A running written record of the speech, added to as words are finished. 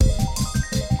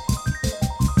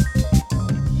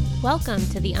Welcome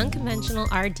to the Unconventional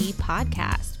RD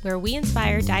podcast, where we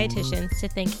inspire dietitians to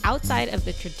think outside of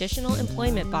the traditional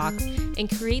employment box and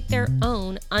create their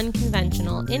own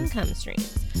unconventional income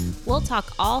streams. We'll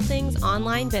talk all things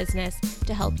online business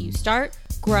to help you start,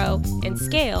 grow, and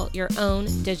scale your own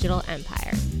digital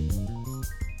empire.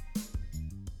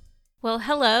 Well,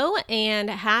 hello and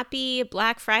happy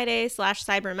Black Friday /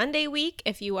 Cyber Monday week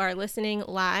if you are listening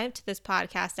live to this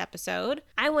podcast episode.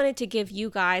 I wanted to give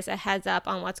you guys a heads up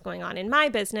on what's going on in my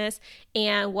business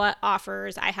and what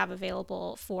offers I have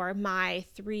available for my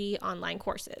 3 online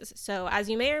courses. So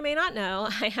as you may or may not know,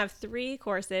 I have 3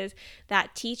 courses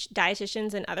that teach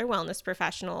dietitians and other wellness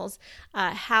professionals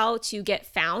how to get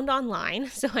found online.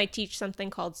 So I teach something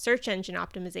called search engine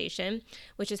optimization,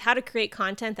 which is how to create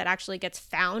content that actually gets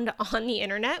found on the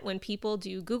internet when people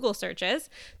do Google searches.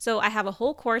 So I have a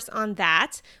whole course on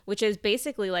that, which is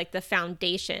basically like the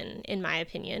foundation, in my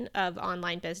opinion, of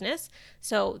online business.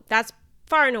 So that's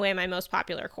far and away my most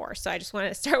popular course. So I just want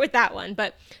to start with that one.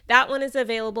 But that one is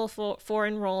available for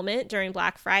enrollment during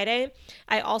Black Friday.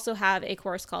 I also have a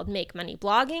course called Make Money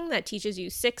Blogging that teaches you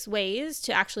 6 ways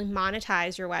to actually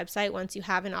monetize your website once you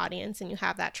have an audience and you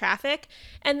have that traffic.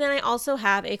 And then I also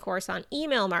have a course on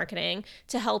email marketing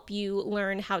to help you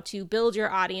learn how to build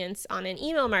your audience on an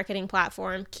email marketing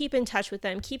platform, keep in touch with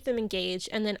them, keep them engaged,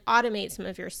 and then automate some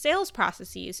of your sales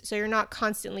processes so you're not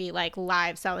constantly like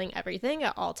live selling everything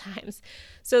at all times.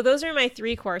 So those are my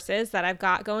 3 courses that I've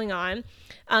got going on.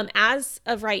 As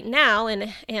of right now,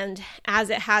 and as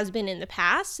it has been in the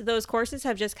past, those courses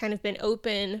have just kind of been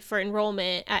open for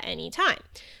enrollment at any time.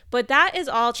 But that is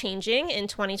all changing in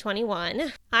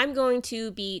 2021. I'm going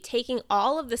to be taking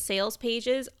all of the sales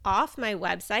pages off my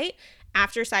website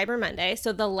after Cyber Monday.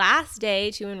 So the last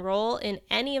day to enroll in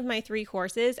any of my 3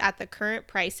 courses at the current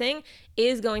pricing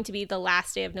is going to be the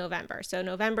last day of November. So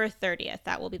November 30th,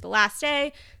 that will be the last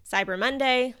day. Cyber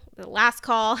Monday, the last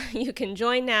call. You can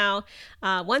join now.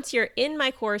 Once you're in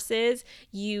my courses,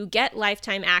 you get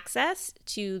lifetime access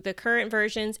to the current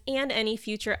versions and any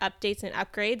future updates and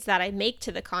upgrades that I make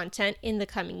to the content in the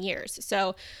coming years.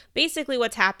 So basically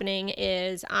what's happening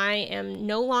is I am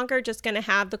no longer just going to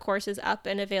have the courses up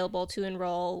and available to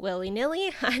enroll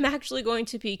willy-nilly. I'm actually going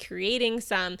to be creating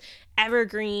some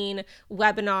evergreen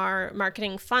webinar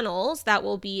marketing funnels that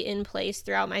will be in place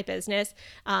throughout my business.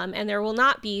 And there will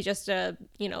not be just a,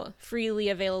 freely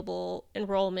available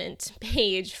enrollment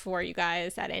page for you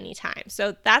guys at any time.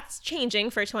 So that's changing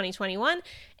for 2021.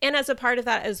 And as a part of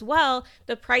that as well,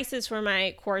 the prices for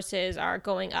my courses are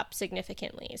going up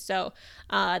significantly. So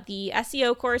the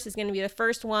SEO course is going to be the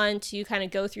first one to kind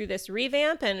of go through this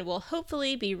revamp, and will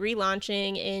hopefully be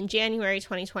relaunching in January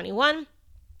 2021.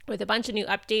 With a bunch of new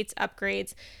updates,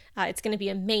 upgrades. It's going to be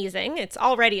amazing. It's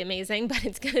already amazing, but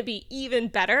it's going to be even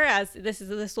better, as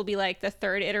this will be like the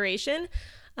 3rd iteration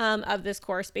of this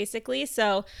course, basically.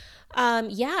 So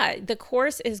the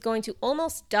course is going to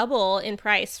almost double in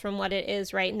price from what it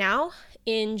is right now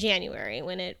in January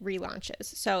when it relaunches.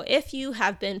 So if you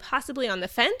have been possibly on the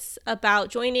fence about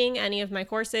joining any of my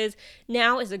courses,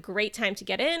 now is a great time to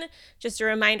get in. Just a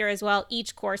reminder as well,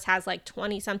 each course has like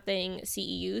 20 something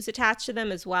CEUs attached to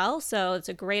them as well. So it's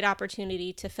a great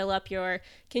opportunity to fill up your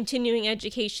continuing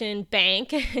education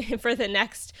bank for the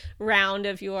next round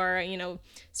of your,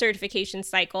 certification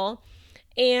cycle.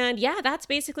 And that's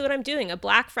basically what I'm doing, a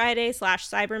Black Friday /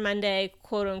 Cyber Monday,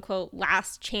 quote unquote,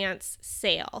 last chance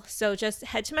sale. So just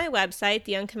head to my website,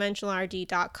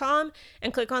 theunconventionalrd.com,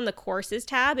 and click on the courses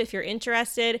tab if you're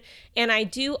interested. And I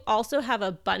do also have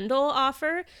a bundle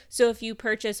offer. So if you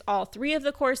purchase all 3 of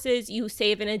the courses, you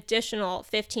save an additional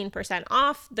 15%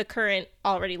 off the current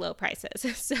already low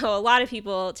prices. So a lot of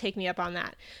people take me up on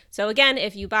that. So again,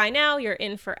 if you buy now, you're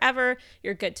in forever.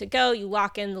 You're good to go. You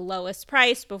lock in the lowest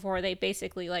price before they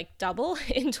basically like double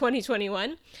in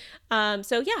 2021. That's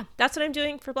what I'm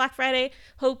doing for Black Friday.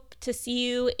 Hope to see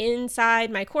you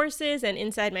inside my courses and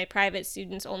inside my private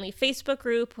students only Facebook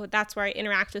group. That's where I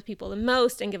interact with people the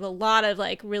most and give a lot of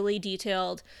like really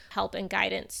detailed help and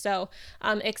guidance. So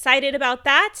I'm excited about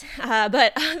that.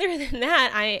 But other than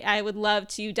that, I would love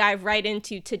to dive right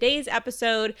into today's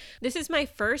episode. This is my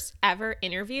first ever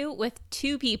interview with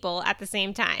 2 people at the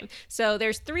same time. So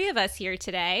there's 3 of us here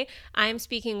today. I'm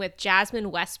speaking with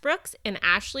Jasmine Westbrooks and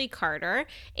Ashley Carter,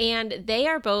 and they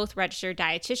are both registered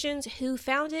dietitians who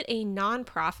founded a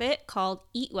nonprofit called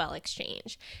Eat Well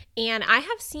Exchange. And I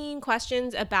have seen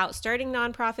questions about starting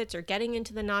nonprofits or getting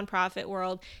into the nonprofit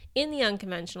world in the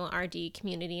Unconventional RD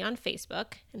community on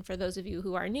Facebook. And for those of you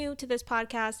who are new to this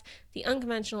podcast, the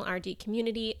Unconventional RD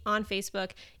community on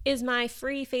Facebook is my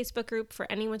free Facebook group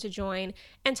for anyone to join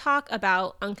and talk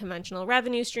about unconventional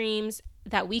revenue streams,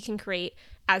 that we can create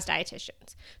as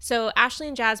dietitians. So Ashley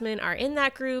and Jasmine are in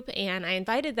that group, and I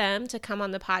invited them to come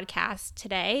on the podcast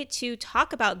today to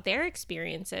talk about their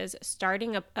experiences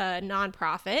starting a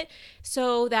nonprofit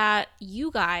so that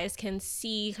you guys can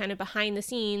see kind of behind the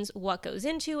scenes what goes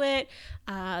into it,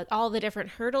 all the different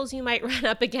hurdles you might run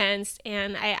up against.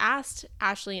 And I asked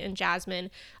Ashley and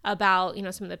Jasmine about,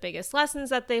 some of the biggest lessons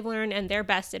that they've learned and their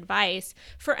best advice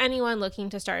for anyone looking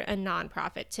to start a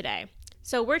nonprofit today.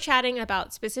 So we're chatting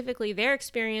about specifically their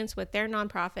experience with their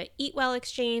nonprofit, Eat Well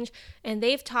Exchange, and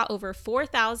they've taught over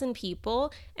 4,000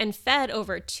 people and fed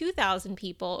over 2,000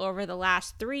 people over the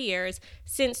last 3 years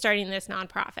since starting this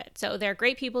nonprofit. So they're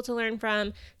great people to learn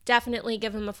from. Definitely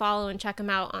give them a follow and check them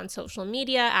out on social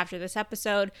media after this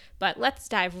episode, but let's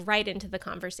dive right into the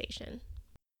conversation.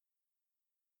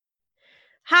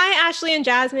 Hi, Ashley and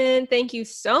Jasmine. Thank you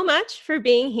so much for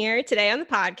being here today on the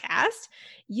podcast.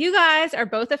 You guys are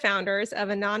both the founders of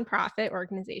a nonprofit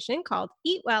organization called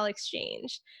Eat Well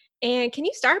Exchange. And can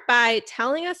you start by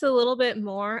telling us a little bit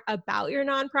more about your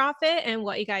nonprofit and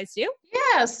what you guys do?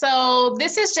 Yeah, so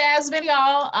this is Jasmine,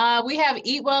 y'all. We have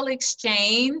Eat Well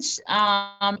Exchange,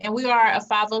 and we are a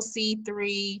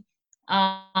 501c3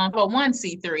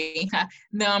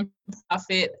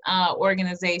 nonprofit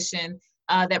organization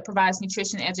that provides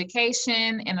nutrition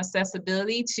education and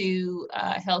accessibility to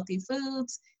healthy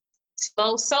foods to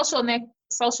both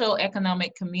social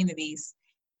economic communities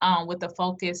with a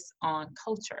focus on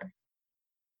culture.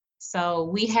 So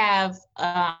we have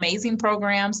amazing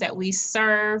programs that we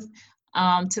serve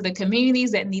to the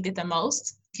communities that need it the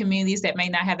most, communities that may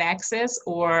not have access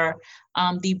or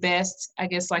the best,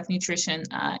 like nutrition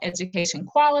education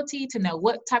quality to know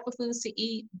what type of foods to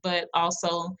eat, but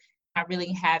also not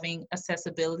really having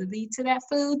accessibility to that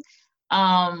food.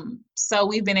 So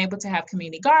we've been able to have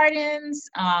community gardens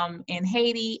in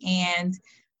Haiti and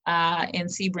in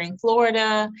Sebring,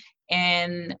 Florida,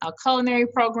 and a culinary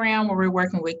program where we're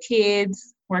working with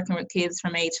kids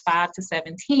from age 5 to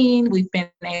 17. We've been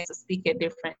able to speak at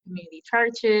different community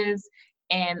churches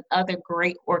and other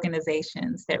great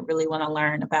organizations that really want to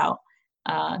learn about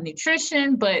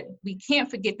nutrition, but we can't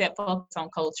forget that focus on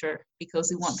culture because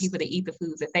we want people to eat the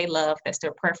foods that they love, that's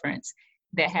their preference,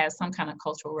 that has some kind of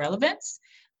cultural relevance.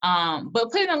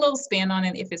 But putting a little spin on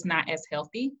it if it's not as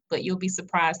healthy, but you'll be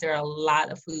surprised there are a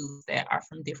lot of foods that are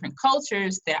from different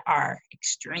cultures that are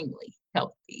extremely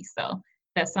healthy. So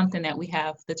that's something that we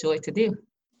have the joy to do.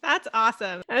 That's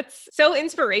awesome. That's so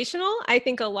inspirational. I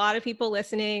think a lot of people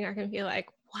listening are going to be like,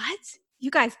 what? You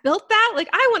guys built that? Like,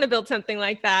 I want to build something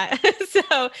like that.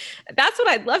 So that's what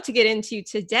I'd love to get into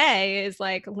today is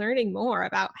like learning more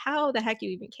about how the heck you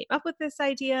even came up with this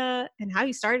idea and how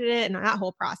you started it and that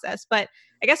whole process. But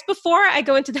I guess before I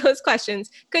go into those questions,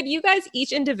 could you guys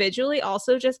each individually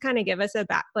also just kind of give us an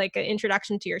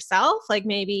introduction to yourself? Like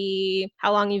maybe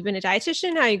how long you've been a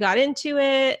dietitian, how you got into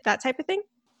it, that type of thing?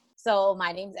 So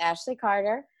my name's Ashley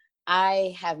Carter.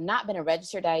 I have not been a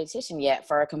registered dietitian yet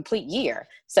for a complete year.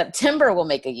 September will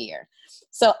make a year.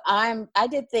 So I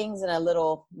did things in a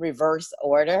little reverse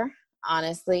order,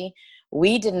 honestly.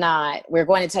 We're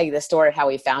going to tell you the story of how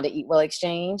we founded Eat Well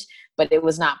Exchange, but it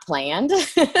was not planned.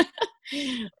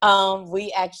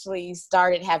 We actually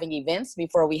started having events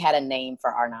before we had a name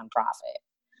for our nonprofit.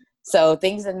 So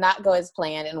things did not go as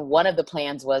planned. And one of the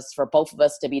plans was for both of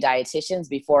us to be dietitians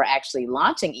before actually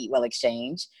launching Eat Well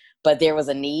Exchange. But there was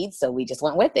a need, so we just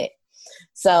went with it.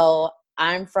 So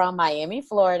I'm from Miami,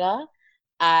 Florida.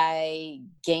 I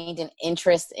gained an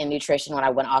interest in nutrition when I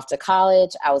went off to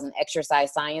college. I was an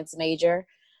exercise science major,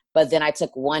 but then I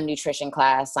took one nutrition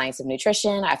class, Science of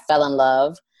Nutrition. I fell in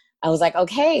love. I was like,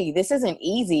 okay, this isn't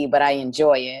easy, but I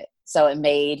enjoy it. So it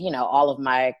made, all of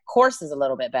my courses a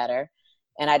little bit better.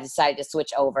 And I decided to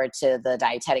switch over to the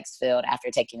dietetics field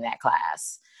after taking that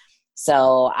class.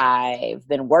 So I've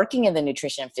been working in the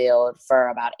nutrition field for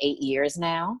about 8 years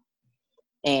now.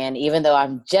 And even though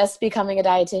I'm just becoming a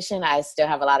dietitian, I still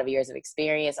have a lot of years of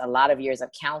experience, a lot of years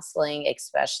of counseling,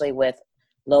 especially with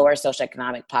lower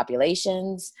socioeconomic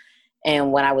populations.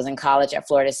 And when I was in college at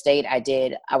Florida State, I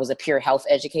was a peer health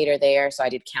educator there. So I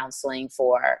did counseling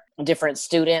for different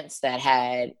students that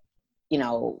had,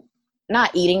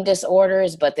 not eating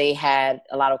disorders, but they had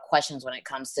a lot of questions when it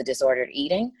comes to disordered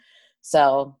eating.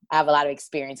 So I have a lot of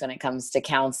experience when it comes to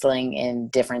counseling in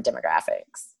different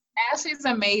demographics. Ashley's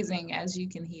amazing, as you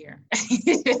can hear.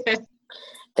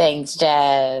 Thanks,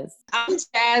 Jazz. I'm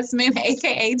Jasmine,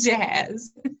 aka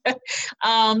Jazz.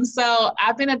 So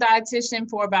I've been a dietitian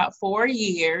for about 4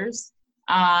 years,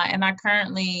 and I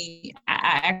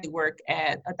actually work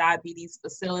at a diabetes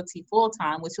facility full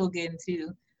time, which we'll get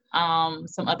into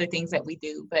some other things that we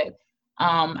do. But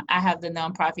I have the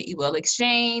nonprofit Eat Well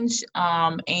Exchange,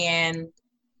 and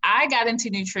I got into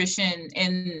nutrition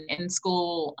in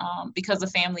school because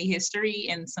of family history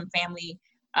and some family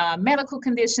medical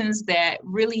conditions that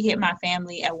really hit my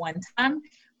family at one time.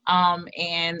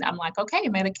 And I'm like, okay,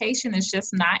 medication is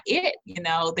just not it. You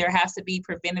know, there has to be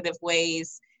preventative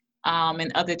ways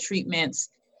and other treatments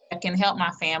that can help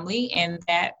my family. And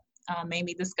that made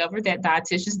me discover that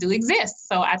dietitians do exist.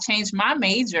 So I changed my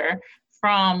major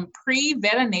from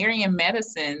pre-veterinarian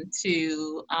medicine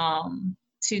to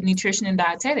nutrition and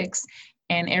dietetics.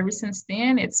 And ever since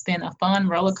then, it's been a fun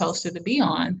roller coaster to be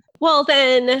on. Well,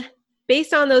 then,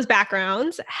 based on those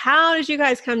backgrounds, how did you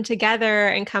guys come together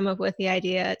and come up with the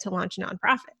idea to launch a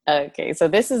nonprofit? Okay, so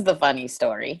this is the funny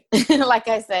story. Like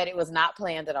I said, it was not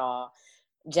planned at all.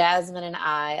 Jasmine and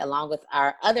I, along with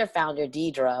our other founder,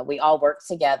 Deidre, we all worked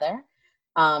together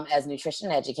as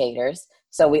nutrition educators.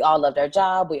 So we all loved our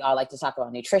job. We all like to talk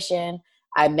about nutrition.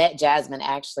 I met Jasmine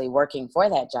actually working for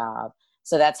that job.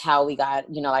 So that's how we got,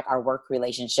 like our work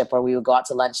relationship where we would go out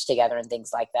to lunch together and things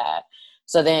like that.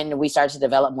 So then we started to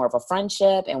develop more of a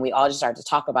friendship, and we all just started to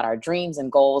talk about our dreams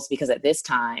and goals, because at this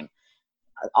time,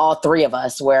 all three of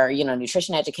us were,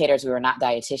 nutrition educators. We were not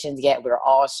dietitians yet. We were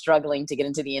all struggling to get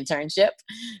into the internship.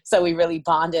 So we really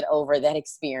bonded over that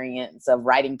experience of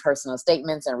writing personal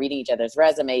statements and reading each other's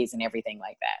resumes and everything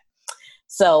like that.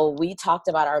 So we talked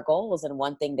about our goals, and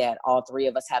one thing that all three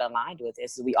of us had aligned with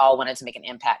is we all wanted to make an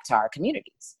impact to our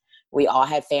communities. We all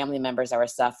had family members that were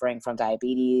suffering from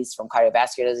diabetes, from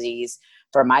cardiovascular disease.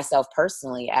 For myself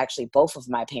personally, actually, both of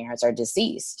my parents are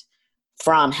deceased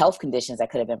from health conditions that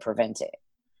could have been prevented.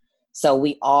 So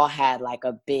we all had like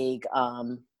a big,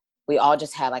 we all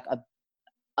just had like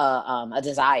a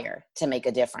desire to make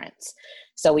a difference.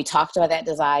 So we talked about that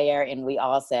desire, and we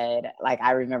all said, like,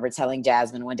 I remember telling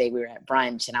Jasmine one day we were at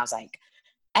brunch, and I was like,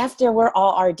 after we're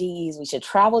all RDs, we should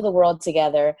travel the world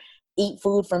together, eat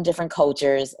food from different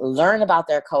cultures, learn about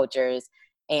their cultures,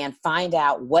 and find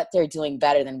out what they're doing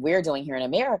better than we're doing here in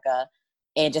America,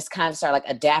 and just kind of start like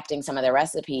adapting some of their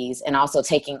recipes, and also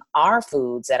taking our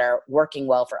foods that are working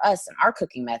well for us and our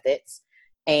cooking methods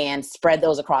and spread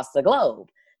those across the globe.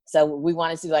 So we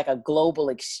wanted to do like a global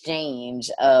exchange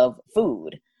of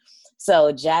food.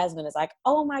 So Jasmine is like,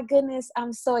 oh my goodness,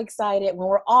 I'm so excited. When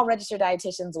we're all registered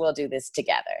dietitians, we'll do this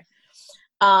together.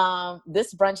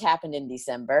 This brunch happened in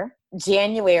December.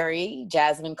 January,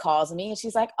 Jasmine calls me and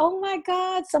she's like, oh my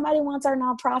God, somebody wants our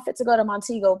nonprofit to go to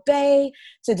Montego Bay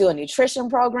to do a nutrition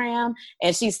program.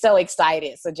 And she's so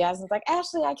excited. So Jasmine's like,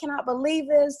 Ashley, I cannot believe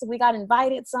this. We got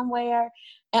invited somewhere.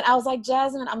 And I was like,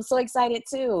 Jasmine, I'm so excited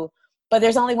too. But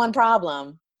there's only one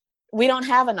problem. We don't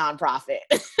have a nonprofit.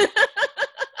 I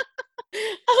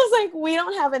was like, we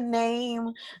don't have a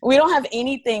name. We don't have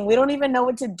anything. We don't even know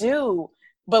what to do.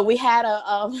 But we had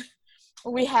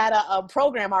a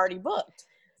program already booked.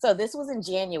 So this was in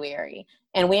January,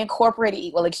 and we incorporated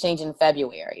Eat Well Exchange in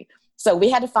February. So we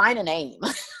had to find a name.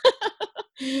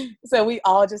 So we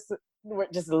all were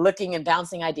just looking and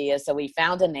bouncing ideas. So we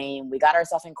found a name. We got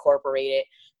ourselves incorporated.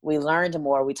 We learned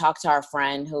more. We talked to our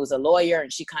friend who's a lawyer,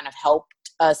 and she kind of helped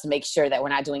us make sure that we're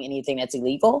not doing anything that's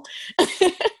illegal.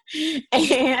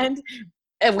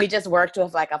 And we just worked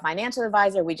with like a financial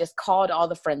advisor. We just called all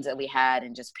the friends that we had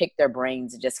and just picked their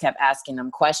brains and just kept asking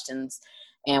them questions.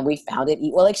 And we founded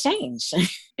Eat Well Exchange.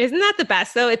 Isn't that the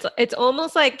best though? It's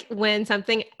almost like when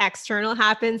something external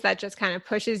happens that just kind of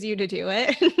pushes you to do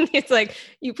it. It's like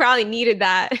you probably needed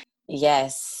that.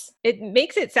 Yes. It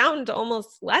makes it sound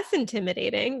almost less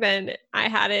intimidating than I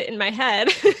had it in my head.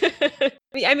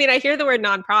 I mean, I hear the word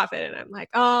nonprofit and I'm like,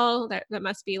 oh, that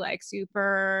must be like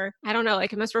super, I don't know,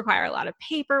 like it must require a lot of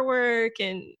paperwork,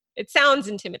 and it sounds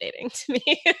intimidating to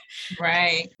me.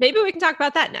 Right. Maybe we can talk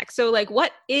about that next. So like,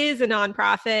 what is a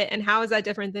nonprofit and how is that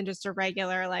different than just a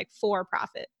regular like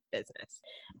for-profit business?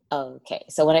 Okay.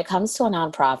 So when it comes to a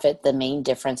nonprofit, the main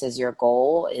difference is your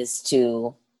goal is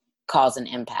to cause an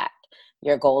impact.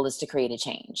 Your goal is to create a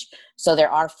change. So there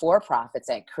are for-profits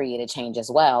that create a change as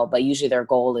well, but usually their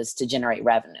goal is to generate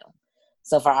revenue.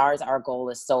 So for ours, our goal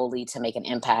is solely to make an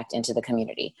impact into the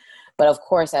community. But of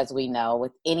course, as we know,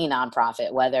 with any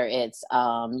nonprofit, whether it's,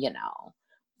 for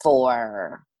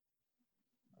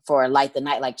Light the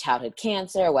Night, like childhood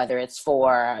cancer, whether it's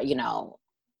for,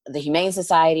 the Humane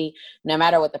Society, no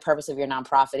matter what the purpose of your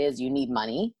nonprofit is, you need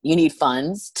money, you need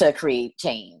funds to create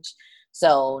change.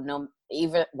 So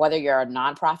even whether you're a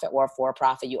nonprofit or a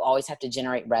for-profit, you always have to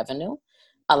generate revenue.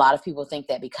 A lot of people think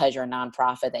that because you're a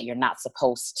nonprofit that you're not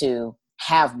supposed to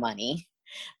have money,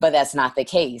 but that's not the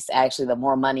case. Actually, the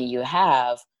more money you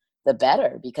have, the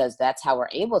better, because that's how we're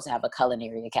able to have a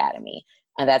culinary academy.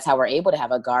 And that's how we're able to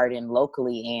have a garden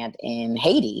locally and in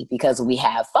Haiti, because we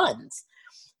have funds.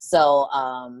 So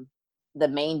the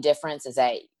main difference is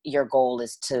that your goal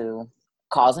is to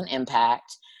cause an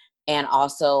impact, and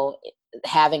also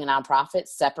having a nonprofit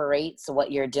separates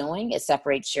what you're doing. It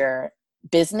separates your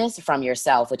business from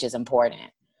yourself, which is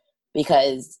important,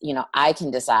 because, you know, I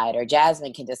can decide, or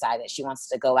Jasmine can decide, that she wants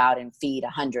to go out and feed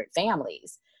 100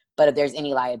 families. But if there's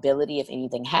any liability, if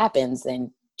anything happens,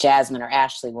 then Jasmine or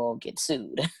Ashley will get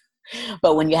sued.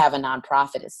 But when you have a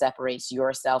nonprofit, it separates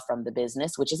yourself from the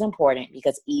business, which is important,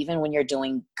 because even when you're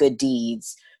doing good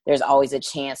deeds, there's always a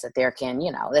chance that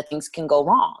that things can go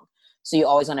wrong. So you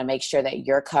always want to make sure that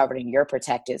you're covered and you're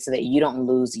protected, so that you don't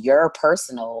lose your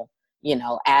personal,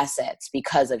 assets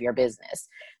because of your business.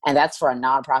 And that's for a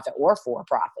nonprofit or for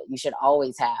profit. You should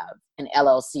always have an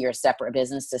LLC or separate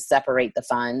business to separate the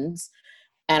funds.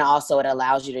 And also it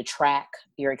allows you to track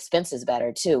your expenses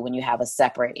better too, when you have a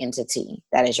separate entity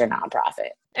that is your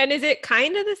nonprofit. And is it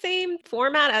kind of the same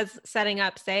format as setting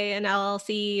up, say, an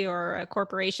LLC or a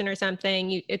corporation or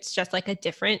something? It's just like a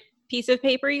different piece of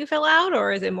paper you fill out,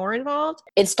 or is it more involved?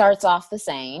 It starts off the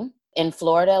same. In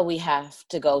Florida, we have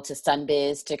to go to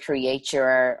SunBiz to create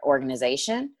your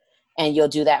organization. And you'll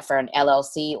do that for an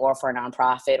LLC or for a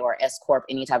nonprofit or S Corp,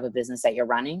 any type of business that you're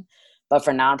running. But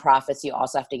for nonprofits, you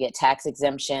also have to get tax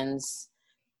exemptions.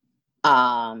 You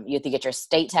have to get your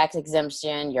state tax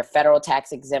exemption, your federal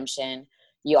tax exemption.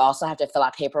 You also have to fill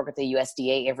out paperwork with the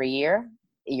USDA every year,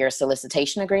 your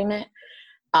solicitation agreement,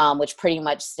 which pretty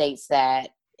much states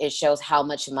that it shows how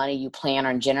much money you plan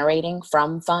on generating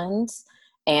from funds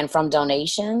and from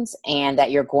donations, and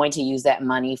that you're going to use that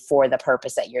money for the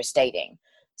purpose that you're stating.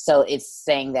 So it's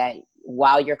saying that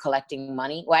while you're collecting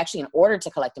money, well, actually, in order to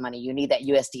collect the money, you need that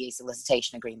USDA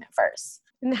solicitation agreement first.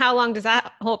 And how long does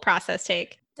that whole process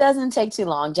take? Doesn't take too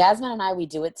long. Jasmine and I, we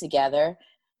do it together.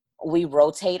 We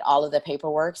rotate all of the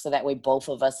paperwork so that way both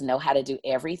of us know how to do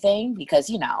everything,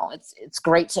 because, it's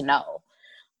great to know.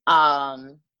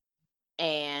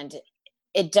 And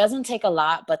it doesn't take a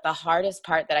lot, but the hardest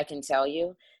part that I can tell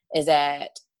you is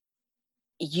that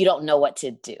you don't know what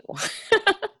to do.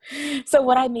 So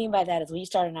what I mean by that is, when you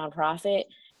start a nonprofit,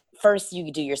 first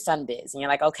you do your SunBiz and you're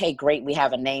like, okay, great. We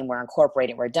have a name. We're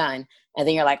incorporated. We're done. And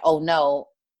then you're like, oh no,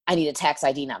 I need a tax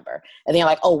ID number. And then you're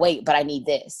like, oh wait, but I need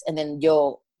this. And then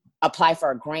you'll apply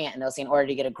for a grant, and they'll say, in order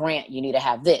to get a grant, you need to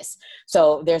have this.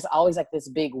 So there's always like this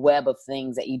big web of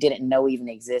things that you didn't know even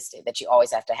existed that you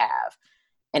always have to have.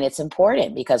 And it's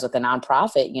important because with a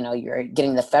nonprofit, you're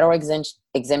getting the federal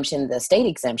exemption, the state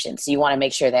exemption. So you want to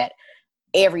make sure that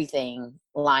everything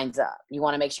lines up. You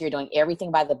want to make sure you're doing everything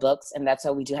by the books. And that's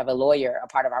why we do have a lawyer, a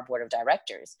part of our board of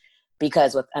directors,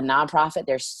 because with a nonprofit,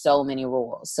 there's so many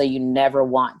rules. So you never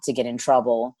want to get in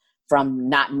trouble from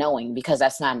not knowing, because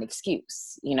that's not an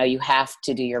excuse. You have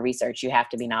to do your research. You have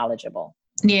to be knowledgeable.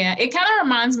 Yeah, it kind of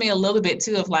reminds me a little bit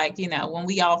too of when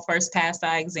we all first passed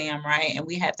our exam, right? And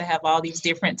we had to have all these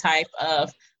different type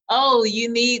of, you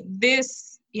need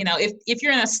this, if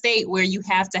you're in a state where you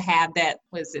have to have that,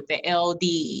 the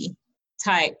LD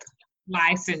type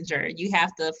licensure, you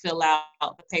have to fill out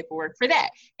the paperwork for that.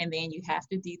 And then you have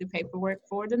to do the paperwork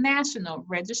for the national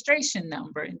registration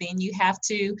number. And then you have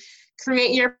to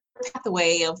create your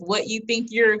pathway of what you think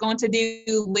you're going to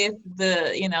do with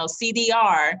the,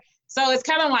 CDR. So it's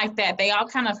kind of like that. They all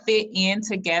kind of fit in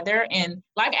together. And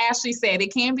like Ashley said,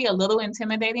 it can be a little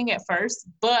intimidating at first,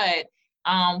 but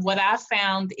what I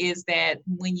found is that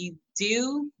when you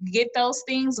do get those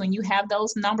things, when you have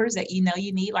those numbers that you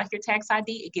need, like your tax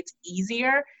ID, it gets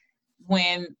easier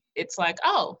when it's like,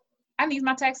 oh, I need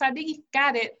my tax ID,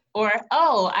 got it. Or,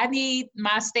 oh, I need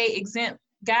my state exempt,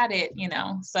 got it,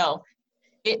 So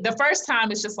the first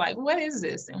time it's just like, what is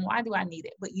this? And why do I need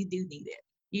it? But you do need it.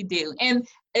 You do. And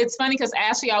it's funny because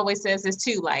Ashley always says this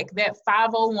too, like that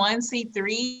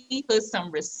 501c3 puts some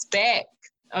respect,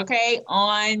 okay,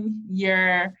 on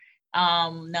your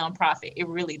nonprofit. It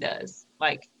really does.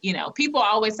 Like, people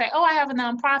always say, oh, I have a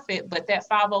nonprofit, but that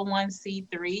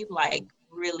 501c3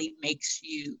 really makes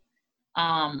you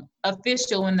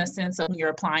official in the sense of when you're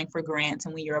applying for grants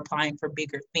and when you're applying for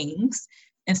bigger things,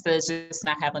 instead of just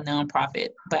not have a nonprofit,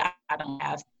 but I don't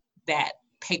have that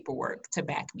paperwork to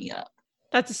back me up.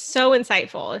 That's so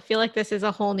insightful. I feel like this is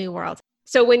a whole new world.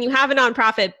 So when you have a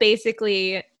nonprofit,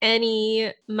 basically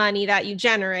any money that you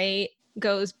generate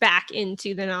goes back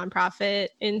into the nonprofit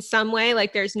in some way.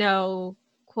 Like there's no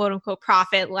quote unquote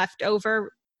profit left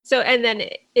over. So, and then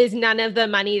is none of the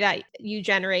money that you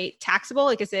generate taxable?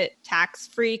 Like, is it tax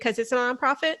free because it's a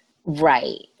nonprofit?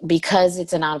 Right. Because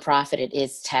it's a nonprofit, it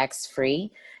is tax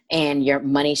free, and your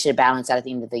money should balance out at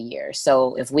the end of the year.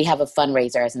 So if we have a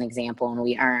fundraiser as an example and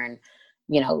we earn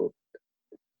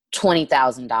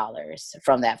 $20,000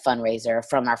 from that fundraiser,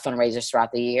 from our fundraisers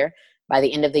throughout the year. By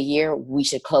the end of the year, we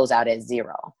should close out at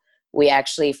zero. We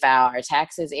actually file our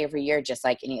taxes every year, just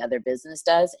like any other business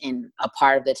does. And a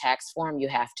part of the tax form, you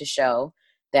have to show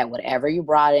that whatever you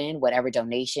brought in, whatever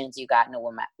donations you got,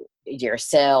 your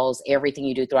sales, everything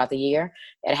you do throughout the year,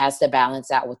 it has to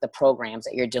balance out with the programs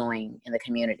that you're doing in the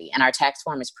community. And our tax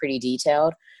form is pretty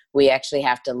detailed. We actually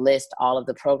have to list all of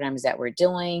the programs that we're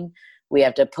doing. We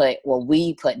have to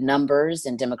we put numbers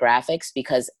and demographics,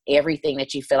 because everything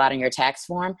that you fill out in your tax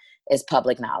form is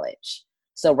public knowledge.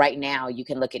 So right now you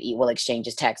can look at Eat Well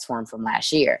Exchange's tax form from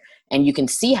last year, and you can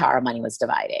see how our money was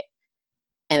divided.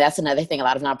 And that's another thing a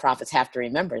lot of nonprofits have to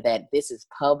remember, that this is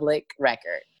public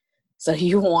record. So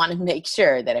you want to make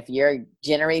sure that if you're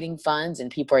generating funds and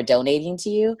people are donating to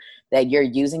you, that you're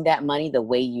using that money the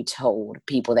way you told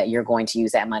people that you're going to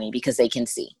use that money, because they can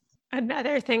see.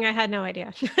 Another thing I had no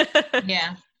idea.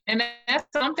 Yeah. And that's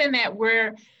something that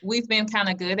we've been kind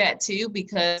of good at too,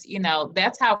 because,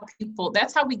 that's how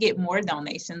we get more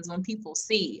donations, when people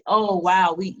see, oh,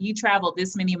 wow, you traveled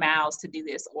this many miles to do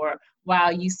this, or wow,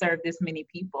 you served this many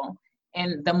people.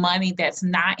 And the money that's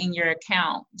not in your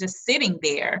account, just sitting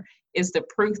there, is the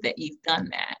proof that you've done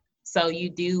that. So you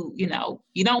do, you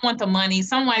don't want the money.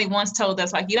 Somebody once told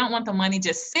us, like, you don't want the money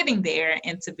just sitting there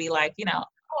and to be like,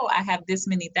 oh, I have this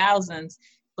many thousands,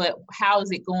 but how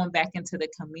is it going back into the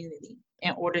community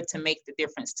in order to make the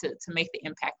difference, to make the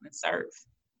impact and serve?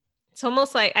 It's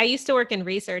almost like, I used to work in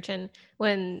research, and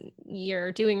when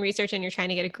you're doing research and you're trying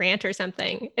to get a grant or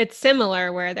something, it's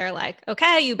similar, where they're like,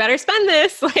 okay, you better spend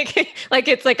this. Like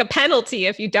it's like a penalty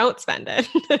if you don't spend it.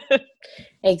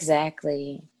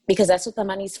 Exactly. Because that's what the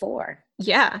money's for.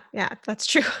 Yeah, that's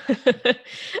true.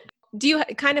 Do you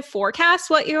kind of forecast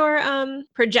what you're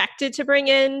projected to bring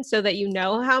in, so that you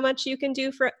know how much you can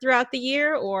do throughout the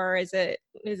year? Or is it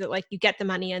like you get the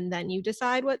money and then you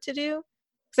decide what to do?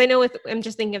 Because I know I'm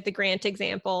just thinking of the grant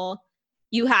example,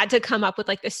 you had to come up with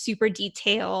like the super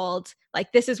detailed,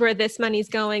 like, this is where this money's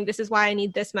going, this is why I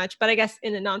need this much. But I guess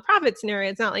in a nonprofit scenario,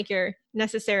 it's not like you're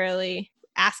necessarily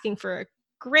asking for a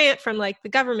grant from like the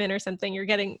government or something. You're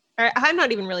getting, or I'm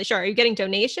not even really sure. Are you getting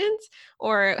donations,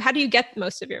 or how do you get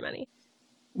most of your money?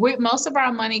 Most of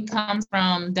our money comes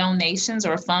from donations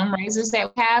or fundraisers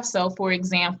that we have. So for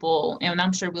example, and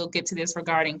I'm sure we'll get to this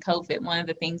regarding COVID, one of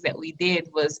the things that we did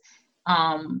was,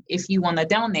 if you want to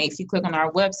donate, if you click on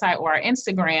our website or our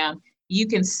Instagram, you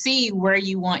can see where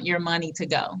you want your money to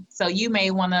go. So you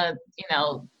may want to,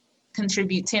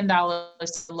 contribute $10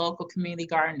 to the local community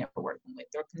garden that we're working with,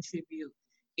 or contribute,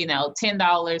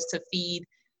 $10 to feed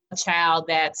a child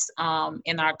that's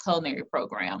in our culinary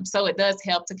program. So it does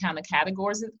help to kind of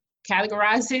categorize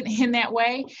it in that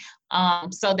way,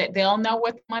 so that they'll know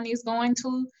what the money is going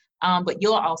to, but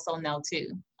you'll also know too.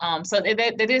 So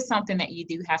that is something that you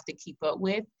do have to keep up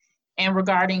with. And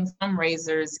regarding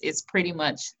fundraisers, it's pretty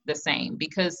much the same,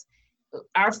 because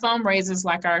our fundraisers,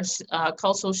 like our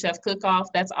cultural chef cook-off,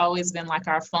 that's always been like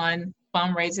our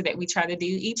fundraiser that we try to do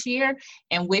each year.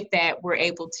 And with that, we're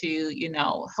able to,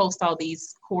 host all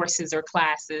these courses or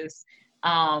classes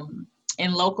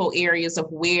in local areas of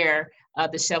where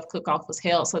the chef cook-off was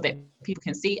held, so that people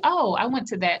can see, oh, I went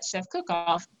to that chef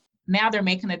cook-off. Now they're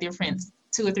making a difference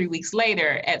 2 or 3 weeks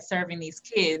later at serving these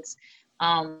kids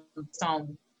on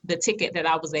the ticket that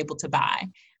I was able to buy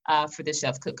for the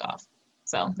chef cook-off.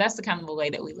 So that's the kind of a way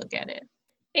that we look at it.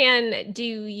 And do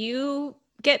you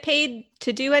get paid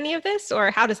to do any of this,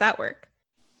 or how does that work?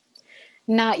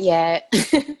 Not yet.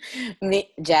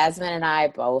 Jasmine and I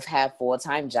both have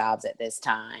full-time jobs at this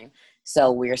time.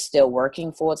 So we're still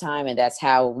working full-time, and that's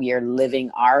how we are living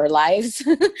our lives.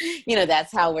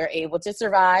 That's how we're able to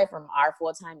survive from our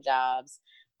full-time jobs.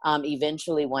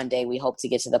 Eventually, one day, we hope to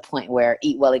get to the point where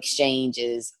Eat Well Exchange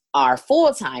is our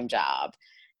full-time job,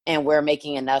 and we're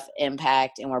making enough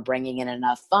impact and we're bringing in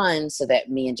enough funds so that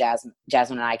me and Jasmine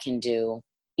and I can do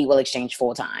Eat Well Exchange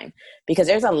full-time. Because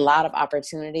there's a lot of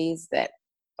opportunities that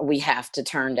we have to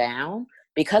turn down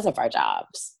because of our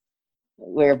jobs.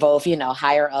 We're both,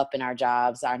 higher up in our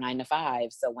jobs, our 9 to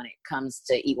 5. So when it comes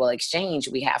to Eat Well Exchange,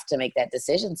 we have to make that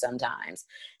decision sometimes.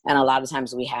 And a lot of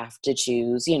times we have to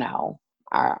choose,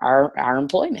 our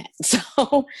employment.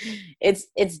 So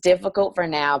it's difficult for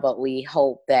now, but we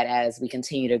hope that as we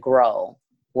continue to grow,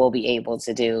 we'll be able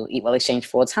to do Eat Well Exchange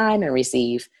full time and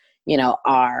receive,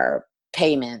 our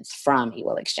payments from Eat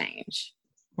Well Exchange.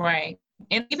 Right.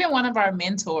 And even one of our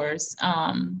mentors,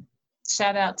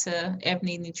 shout out to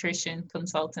Ebony Nutrition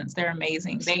Consultants. They're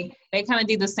amazing. They kind of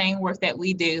do the same work that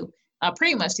we do,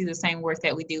 pretty much do the same work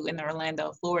that we do in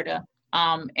Orlando, Florida.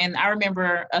 And I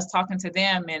remember us talking to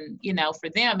them, and, you know, for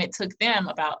them, it took them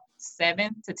about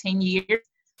 7 to 10 years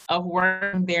of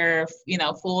working their, you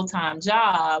know, full-time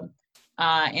job,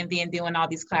 and then doing all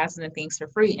these classes and things for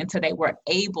free until they were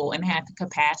able and had the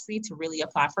capacity to really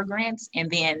apply for grants. And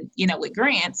then, you know, with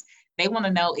grants, they want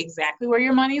to know exactly where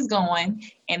your money is going.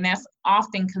 And that's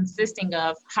often consisting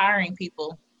of hiring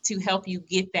people to help you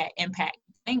get that impact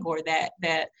thing or that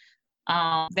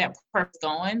purpose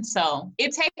going. So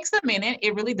it takes a minute.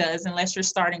 It really does, unless you're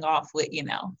starting off with, you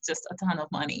know, just a ton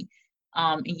of money,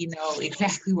 and you know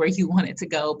exactly where you want it to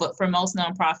go. But for most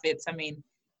nonprofits, I mean,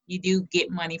 you do get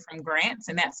money from grants,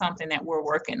 and that's something that we're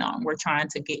working on. We're trying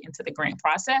to get into the grant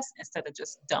process instead of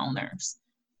just donors,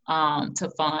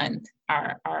 to fund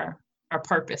our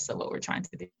purpose of what we're trying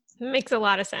to do. Makes a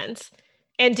lot of sense.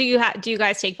 And do you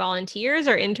guys take volunteers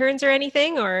or interns or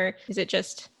anything, or is it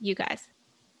just you guys?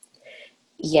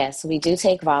 Yes, we do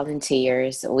take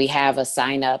volunteers. We have a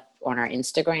sign up on our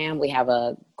Instagram. We have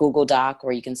a Google Doc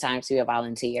where you can sign up to be a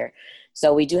volunteer.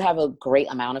 So we do have a great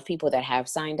amount of people that have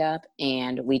signed up,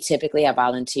 and we typically have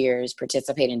volunteers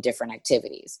participate in different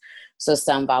activities. So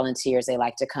some volunteers, they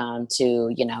like to come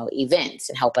to, you know, events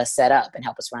and help us set up and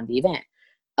help us run the event.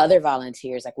 Other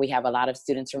volunteers, like we have a lot of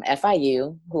students from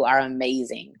FIU who are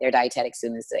amazing. They're dietetic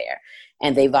students there,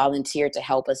 and they volunteer to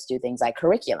help us do things like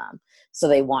curriculum. So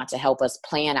they want to help us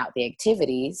plan out the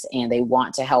activities, and they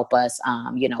want to help us,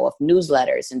 you know, with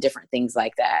newsletters and different things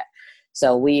like that.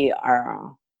 So we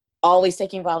are always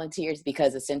taking volunteers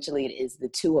because essentially it is the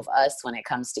two of us when it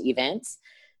comes to events.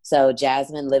 So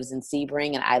Jasmine lives in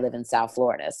Sebring and I live in South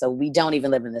Florida. So we don't even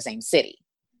live in the same city.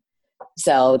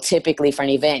 So typically for an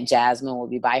event, Jasmine will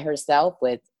be by herself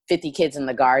with 50 kids in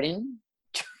the garden,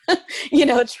 you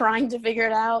know, trying to figure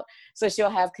it out. So she'll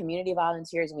have community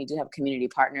volunteers, and we do have community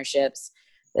partnerships.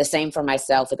 The same for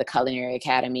myself with the Culinary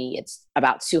Academy. It's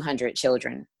about 200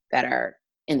 children that are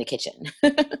in the kitchen.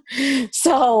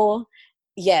 So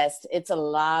yes, it's a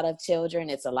lot of children.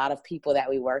 It's a lot of people that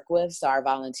we work with. So our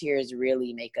volunteers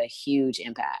really make a huge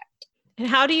impact. And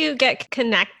how do you get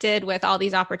connected with all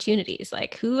these opportunities?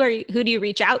 Like who do you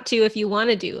reach out to if you want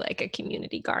to do like a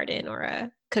community garden or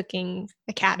a cooking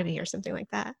academy or something like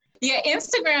that? Yeah,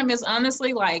 Instagram is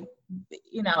honestly like,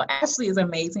 you know, Ashley is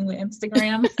amazing with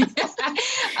Instagram.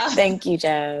 Thank you,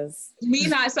 Jazz. Me,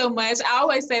 not so much. I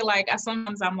always say, like,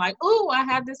 sometimes I'm like, oh, I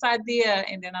have this idea.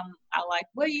 And then I like,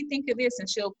 what do you think of this? And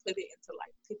she'll put it into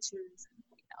like pictures and,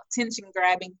 you know, attention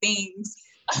grabbing things,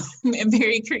 and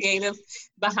very creative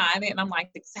behind it. And I'm like,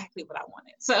 exactly what I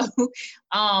wanted. So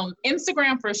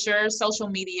Instagram for sure, social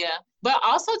media, but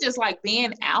also just like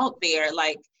being out there.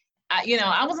 Like, I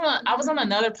was on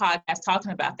another podcast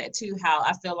talking about that too, how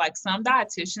I feel like some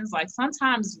dietitians, like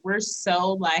sometimes we're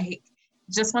so like,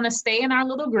 just want to stay in our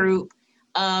little group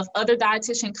of other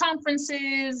dietitian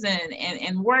conferences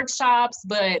and workshops.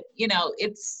 But, you know,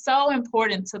 it's so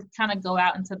important to kind of go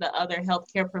out into the other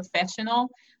healthcare professional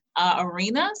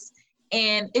arenas.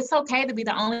 And it's okay to be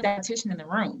the only dietitian in the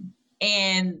room.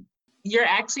 And you're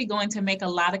actually going to make a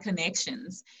lot of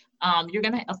connections. You're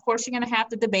going to have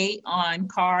to debate on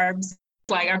carbs,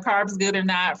 like are carbs good or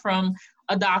not, from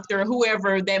a doctor or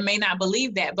whoever that may not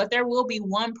believe that. But there will be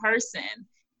one person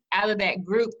out of that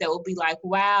group that will be like,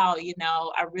 wow, you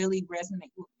know, I really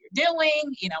resonate with what you're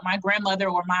doing. You know, my grandmother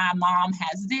or my mom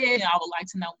has this, and I would like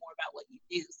to know more about what you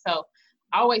do. So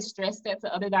I always stress that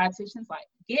to other dietitians, like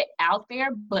get out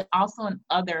there, but also in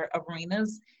other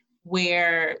arenas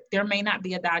where there may not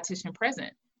be a dietitian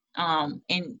present.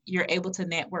 And you're able to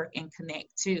network and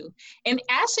connect too. And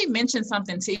Ashley mentioned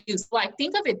something too. So like,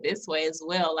 think of it this way as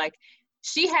well. Like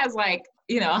she has like,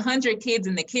 you know, 100 kids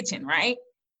in the kitchen, right?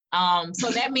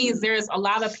 So that means there's a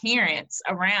lot of parents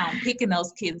around picking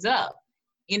those kids up.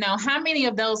 You know, how many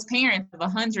of those parents, of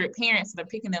 100 parents that are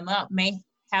picking them up, may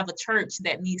have a church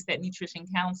that needs that nutrition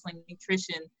counseling,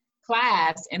 nutrition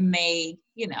class, and may,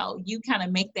 you know, you kind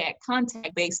of make that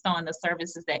contact based on the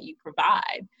services that you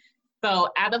provide. So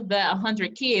out of the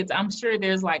 100 kids, I'm sure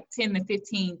there's like 10 to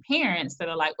 15 parents that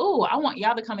are like, oh, I want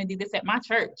y'all to come and do this at my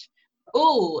church.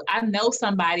 Oh, I know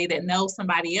somebody that knows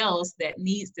somebody else that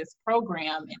needs this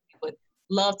program and would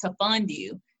love to fund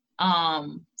you.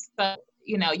 So,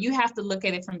 you know, you have to look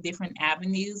at it from different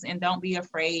avenues, and don't be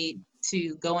afraid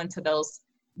to go into those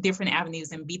different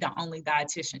avenues and be the only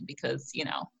dietitian, because, you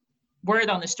know,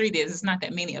 word on the street is it's not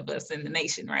that many of us in the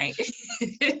nation, right?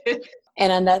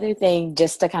 And another thing,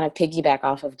 just to kind of piggyback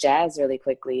off of Jazz really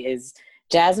quickly, is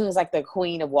Jasmine is like the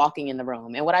queen of walking in the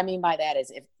room. And what I mean by that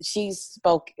is if she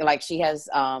spoke, like she has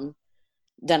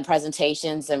done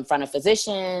presentations in front of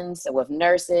physicians, with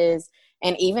nurses,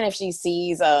 and even if she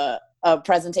sees a a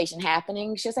presentation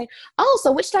happening, she was like, oh,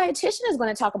 so which dietitian is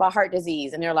going to talk about heart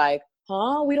disease? And they're like,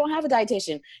 huh, we don't have a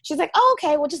dietitian. She's like, oh,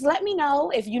 okay, well, just let me know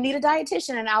if you need a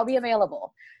dietitian and I'll be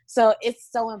available. So it's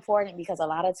so important because a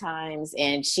lot of times,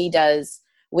 and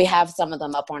we have some of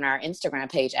them up on our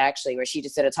Instagram page, actually, where she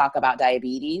just did a talk about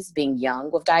diabetes, being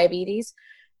young with diabetes,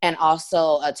 and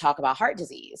also a talk about heart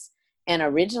disease. And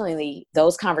originally,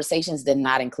 those conversations did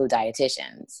not include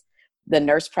dietitians. The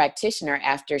nurse practitioner,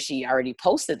 after she already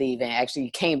posted the event, actually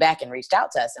came back and reached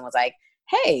out to us and was like,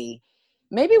 hey,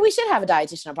 maybe we should have a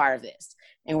dietitian a part of this.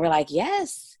 And we're like,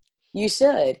 yes, you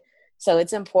should. So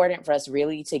it's important for us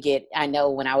really to get, I know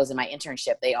when I was in my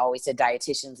internship, they always said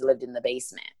dietitians lived in the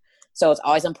basement. So it's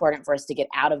always important for us to get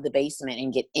out of the basement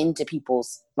and get into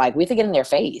people's, like, we have to get in their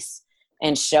face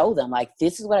and show them, like,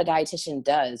 this is what a dietitian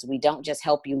does. We don't just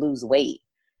help you lose weight.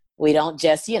 We don't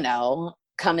just,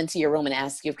 come into your room and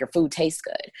ask you if your food tastes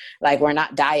good. Like, we're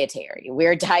not dietary.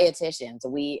 We're dietitians.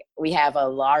 We have a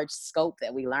large scope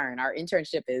that we learn. Our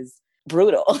internship is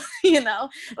brutal,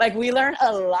 like we learn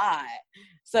a lot.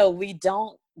 So we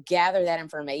don't gather that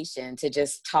information to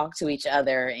just talk to each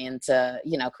other and to,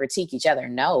 critique each other.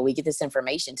 No, we get this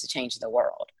information to change the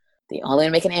world. The only way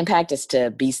to make an impact is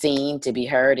to be seen, to be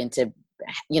heard, and to,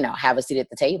 have a seat at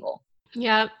the table.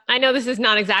 Yeah, I know this is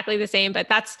not exactly the same, but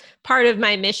that's part of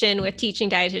my mission with teaching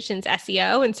dietitians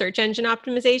SEO and search engine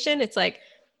optimization. It's like,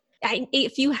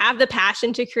 if you have the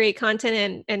passion to create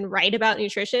content and write about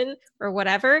nutrition or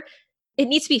whatever, it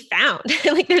needs to be found.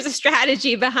 Like, there's a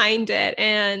strategy behind it.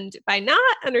 And by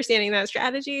not understanding that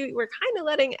strategy, we're kind of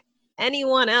letting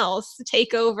anyone else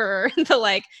take over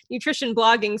the nutrition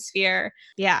blogging sphere.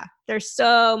 Yeah, there's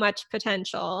so much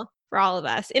potential for all of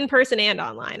us, in person and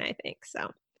online, I think.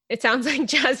 So it sounds like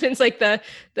Jasmine's like the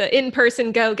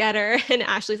in-person go-getter and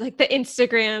Ashley's like the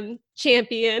Instagram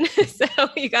champion. So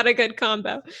you got a good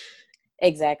combo.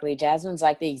 Exactly. Jasmine's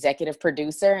like the executive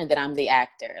producer and then I'm the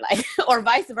actor, or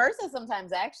vice versa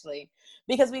sometimes, actually,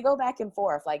 because we go back and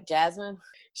forth. Like, Jasmine,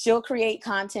 she'll create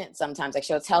content sometimes. Like,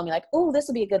 she'll tell me like, oh, this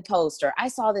would be a good post, or I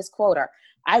saw this quote, or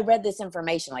I read this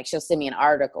information. Like, she'll send me an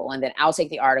article and then I'll take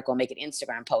the article and make an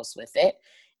Instagram post with it.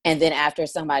 And then after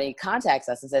somebody contacts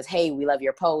us and says, hey, we love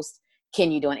your post,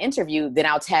 can you do an interview? Then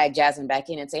I'll tag Jasmine back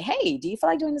in and say, hey, do you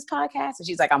feel like doing this podcast? And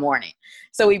she's like, I'm on it.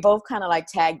 So we both kind of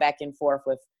tag back and forth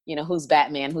with, who's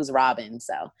Batman, who's Robin.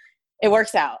 So it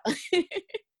works out.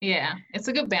 Yeah, it's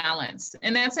a good balance.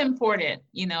 And that's important.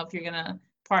 If you're going to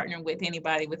partner with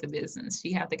anybody with a business,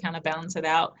 you have to kind of balance it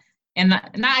out. And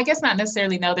I guess not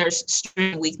necessarily know their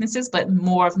strengths and weaknesses, but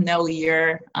more of know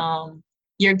your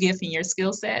gift and your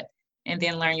skill set, and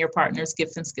then learn your partner's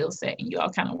gifts and skill set, and you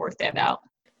all kind of work that out.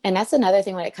 And that's another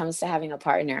thing when it comes to having a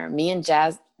partner. Me and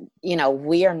Jazz,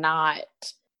 we are not,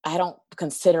 I don't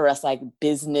consider us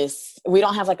business. We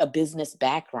don't have a business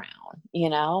background,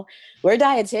 We're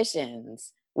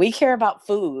dietitians. We care about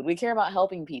food. We care about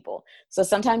helping people. So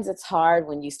sometimes it's hard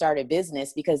when you start a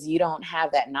business because you don't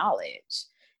have that knowledge.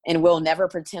 And we'll never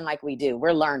pretend like we do.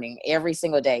 We're learning every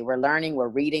single day. We're learning, we're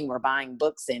reading, we're buying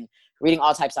books and reading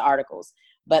all types of articles.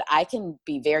 But I can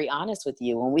be very honest with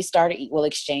you. When we started Eat Will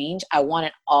Exchange, I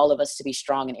wanted all of us to be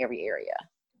strong in every area.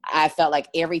 I felt like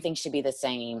everything should be the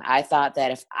same. I thought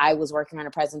that if I was working on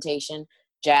a presentation,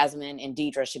 Jasmine and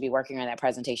Deidre should be working on that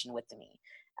presentation with me.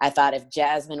 I thought if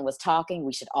Jasmine was talking,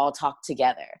 we should all talk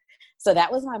together. So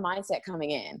that was my mindset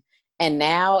coming in. And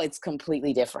now it's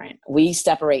completely different. We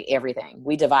separate everything.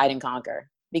 We divide and conquer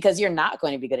because you're not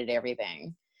going to be good at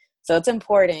everything. So it's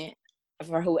important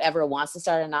for whoever wants to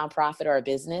start a nonprofit or a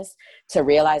business to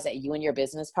realize that you and your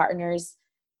business partners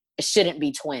shouldn't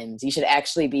be twins. You should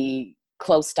actually be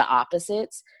close to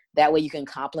opposites. That way you can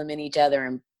complement each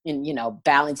other and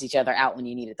balance each other out when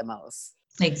you need it the most.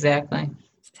 Exactly.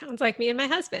 Sounds like me and my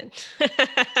husband.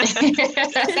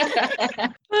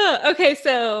 Okay,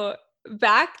 so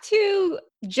back to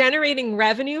generating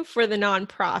revenue for the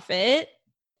nonprofit.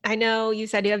 I know you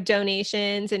said you have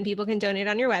donations and people can donate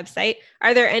on your website.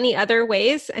 Are there any other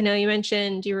ways? I know you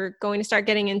mentioned you were going to start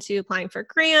getting into applying for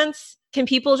grants. Can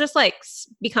people just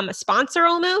become a sponsor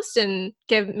almost and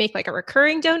make a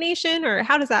recurring donation, or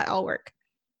how does that all work?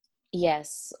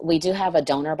 Yes, we do have a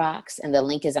donor box, and the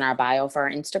link is in our bio for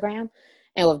our Instagram.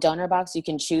 And with donor box, you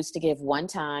can choose to give one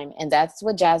time. And that's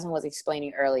what Jasmine was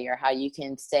explaining earlier, how you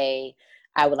can say,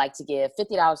 I would like to give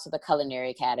 $50 to the Culinary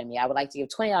Academy. I would like to give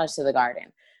 $20 to the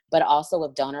garden. But also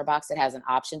with donor box, it has an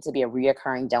option to be a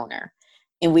reoccurring donor.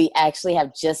 And we actually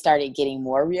have just started getting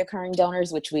more reoccurring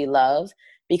donors, which we love,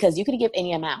 because you can give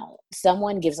any amount.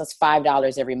 Someone gives us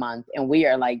 $5 every month, and we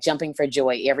are jumping for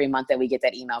joy every month that we get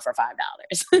that email for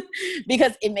 $5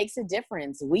 because it makes a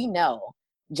difference. We know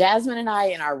Jasmine and I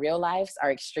in our real lives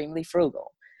are extremely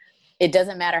frugal. It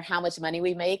doesn't matter how much money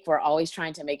we make. We're always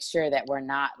trying to make sure that we're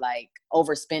not like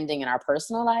overspending in our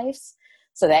personal lives.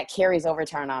 So that carries over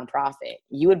to our nonprofit.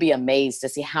 You would be amazed to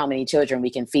see how many children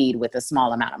we can feed with a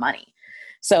small amount of money.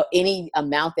 So any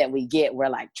amount that we get, we're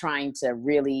like trying to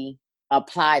really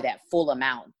apply that full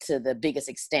amount to the biggest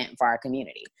extent for our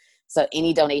community. So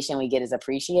any donation we get is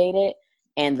appreciated.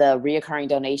 And the reoccurring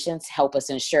donations help us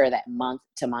ensure that month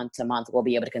to month to month, we'll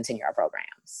be able to continue our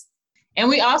programs. And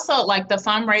we also, like the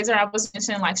fundraiser I was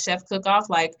mentioning, like Chef Cook-Off,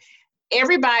 like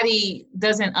everybody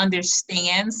doesn't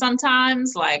understand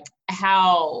sometimes like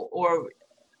how, or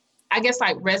I guess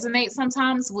like resonate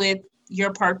sometimes with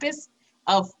your purpose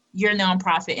of your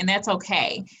nonprofit, and that's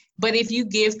okay. But if you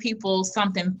give people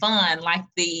something fun, like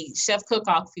the Chef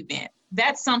Cook-Off event,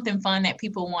 that's something fun that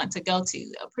people want to go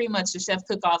to. Pretty much the Chef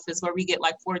Cook-Off is where we get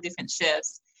like 4 different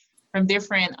chefs from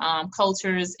different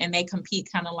cultures, and they compete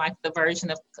kind of like the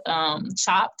version of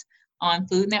Chopped on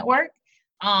Food Network.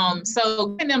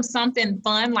 So giving them something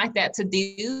fun like that to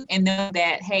do, and know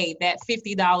that, hey, that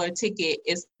 $50 ticket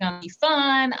is going to be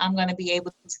fun. I'm going to be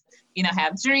able to,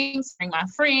 have drinks, bring my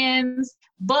friends,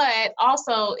 but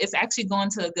also it's actually going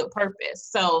to a good purpose.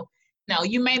 So,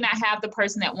 you may not have the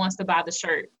person that wants to buy the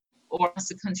shirt or wants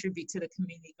to contribute to the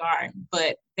community garden,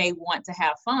 but they want to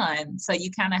have fun. So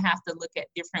you kind of have to look at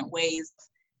different ways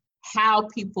how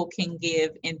people can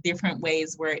give in different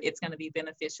ways where it's going to be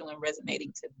beneficial and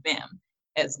resonating to them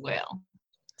as well.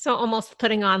 So almost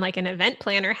putting on like an event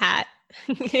planner hat.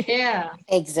 Yeah.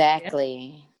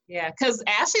 Exactly. Yeah, because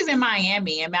Ashley's in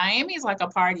Miami, and Miami is like a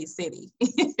party city.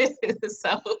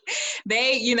 So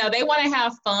they want to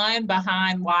have fun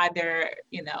behind why they're,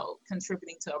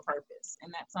 contributing to a purpose.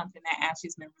 And that's something that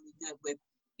Ashley's been really good with,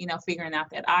 figuring out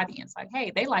that audience. Like,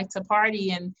 hey, they like to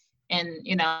party and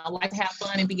like to have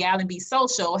fun and be out and be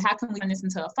social. How can we turn this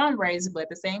into a fundraiser, but at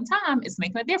the same time, it's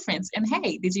making a difference? And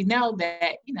hey, did you know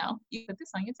that, you put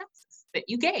this on your taxes that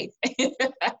you gave?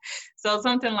 So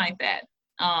something like that.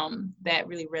 That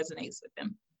really resonates with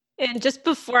them. And just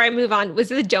before I move on, was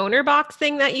the donor box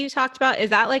thing that you talked about,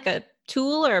 is that like a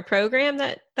tool or a program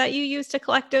that you use to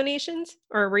collect donations?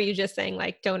 Or were you just saying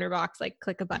like donor box, like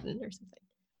click a button or something?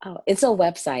 Oh, it's a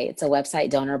website. It's a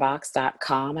website,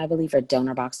 donorbox.com, I believe, or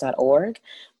donorbox.org.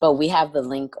 But we have the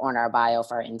link on our bio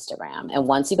for our Instagram. And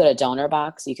once you go to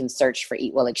DonorBox, you can search for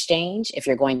Eat Well Exchange if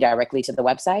you're going directly to the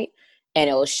website. And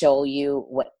it will show you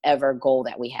whatever goal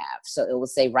that we have. So it will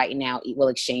say right now, Eat Well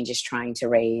Exchange is trying to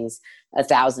raise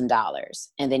 $1,000.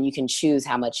 And then you can choose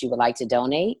how much you would like to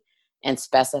donate and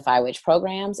specify which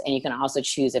programs. And you can also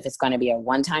choose if it's going to be a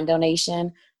one-time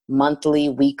donation, monthly,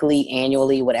 weekly,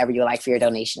 annually, whatever you like for your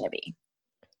donation to be.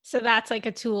 So that's like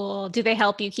a tool. Do they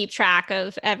help you keep track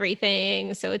of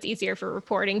everything so it's easier for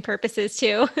reporting purposes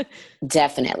too?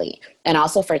 Definitely. And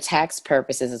also for tax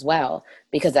purposes as well,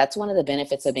 because that's one of the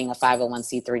benefits of being a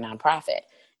 501c3 nonprofit.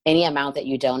 Any amount that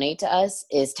you donate to us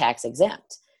is tax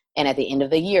exempt. And at the end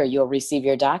of the year, you'll receive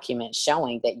your document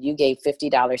showing that you gave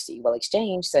 $50 to Eat Well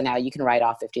Exchange. So now you can write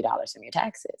off $50 from your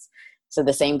taxes. So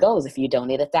the same goes if you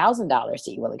donate $1,000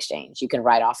 to Eat Well Exchange, you can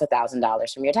write off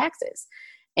 $1,000 from your taxes.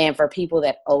 And for people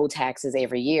that owe taxes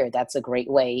every year, that's a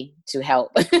great way to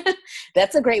help.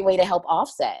 That's a great way to help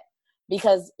offset.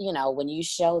 Because, when you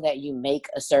show that you make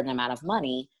a certain amount of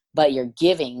money, but you're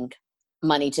giving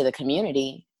money to the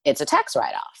community, it's a tax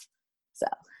write-off. So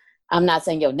I'm not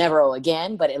saying you'll never owe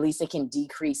again, but at least it can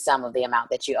decrease some of the amount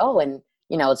that you owe. And,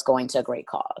 it's going to a great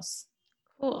cause.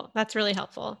 Cool. That's really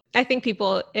helpful. I think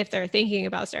people, if they're thinking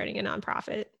about starting a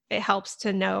nonprofit, it helps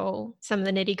to know some of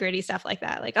the nitty gritty stuff like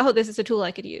that. Like, oh, this is a tool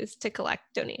I could use to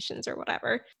collect donations or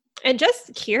whatever. And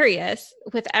just curious,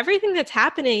 with everything that's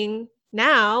happening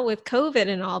now with COVID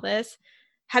and all this,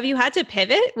 have you had to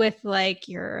pivot with like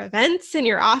your events and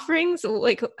your offerings?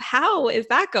 Like, how is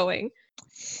that going?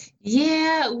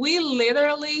 Yeah, we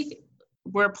literally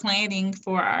were planning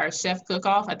for our Chef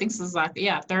Cook-Off. I think this is like,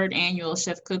 3rd annual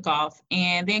Chef Cook-Off.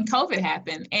 And then COVID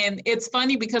happened. And it's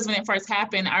funny because when it first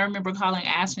happened, I remember calling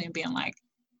Ashley and being like,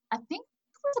 I think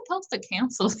we're supposed to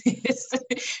cancel this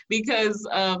because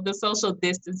of the social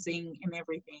distancing and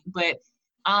everything. But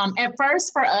at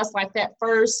first for us, like that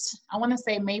first, I want to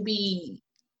say maybe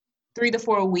 3 to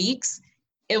 4 weeks,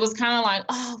 it was kind of like,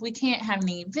 oh, we can't have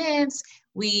any events.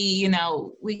 We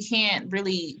can't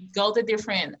really go to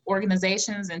different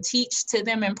organizations and teach to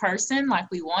them in person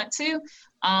like we want to.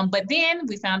 But then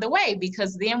we found a way,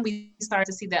 because then we started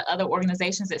to see that other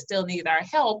organizations that still needed our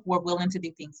help were willing to do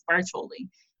things virtually.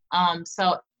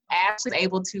 So I actually was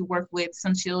able to work with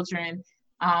some children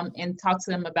and talk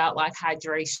to them about like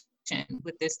hydration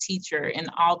with this teacher, and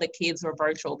all the kids were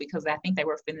virtual because I think they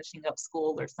were finishing up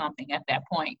school or something at that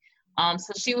point.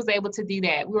 So she was able to do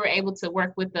that. We were able to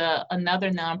work with another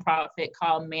nonprofit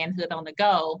called Manhood on the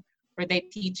Go, where they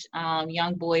teach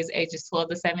young boys ages 12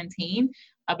 to 17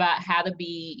 about how to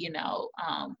be,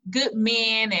 good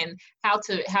men, and how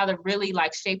to really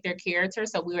like shape their character.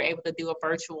 So we were able to do a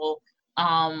virtual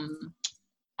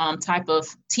type of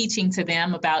teaching to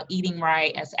them about eating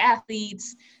right as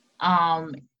athletes.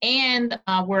 And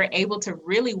we're able to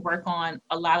really work on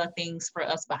a lot of things for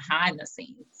us behind the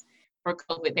scenes for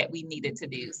COVID that we needed to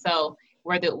do. So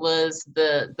whether it was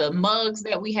the mugs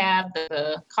that we have,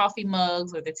 the coffee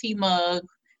mugs or the tea mug,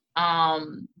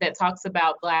 that talks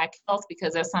about Black health,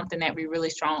 because that's something that we really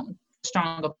strong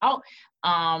about,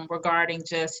 regarding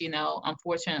just,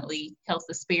 unfortunately, health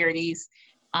disparities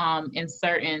in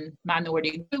certain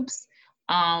minority groups.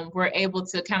 We're able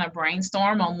to kind of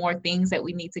brainstorm on more things that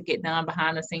we need to get done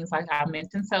behind the scenes, like I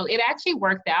mentioned. So it actually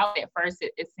worked out. At first,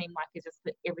 it seemed like it just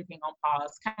put everything on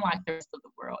pause, kind of like the rest of the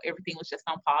world. Everything was just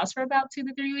on pause for about 2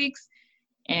 to 3 weeks.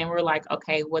 And we're like,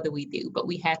 okay, what do we do? But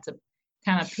we had to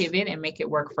kind of pivot and make it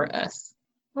work for us.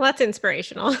 Well, that's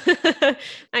inspirational.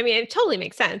 I mean, it totally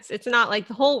makes sense. It's not like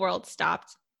the whole world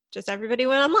stopped, just everybody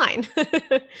went online.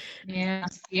 Yeah,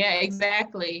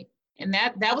 exactly. And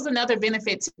that was another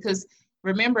benefit, because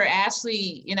remember,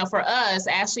 Ashley, for us,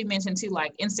 Ashley mentioned too,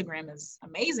 like Instagram is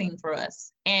amazing for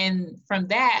us. And from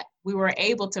that, we were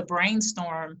able to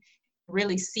brainstorm,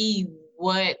 really see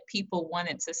what people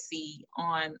wanted to see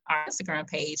on our Instagram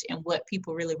page and what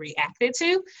people really reacted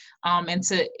to.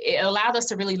 It allowed us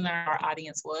to really learn our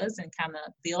audience was and kind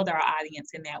of build our audience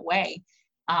in that way.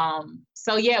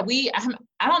 So yeah,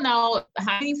 I don't know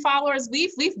how many followers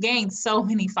we've gained. So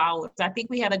many followers. I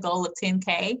think we had a goal of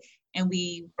 10K, and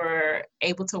we were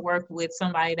able to work with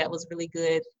somebody that was really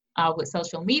good with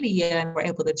social media, and were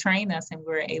able to train us, and we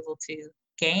were able to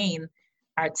gain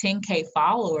our 10K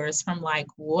followers from I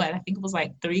think it was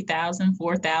like 3,000,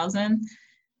 4,000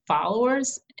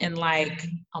 followers in like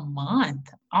a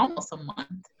month, almost a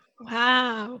month.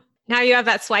 Wow. Now you have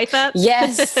that swipe up?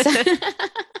 Yes.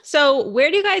 So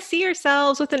where do you guys see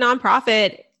yourselves with the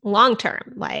nonprofit long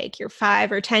term, like your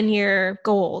 5 or 10-year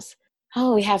goals?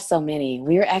 Oh, we have so many.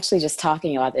 We were actually just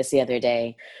talking about this the other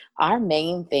day. Our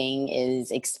main thing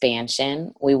is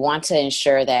expansion. We want to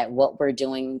ensure that what we're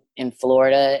doing in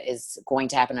Florida is going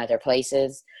to happen in other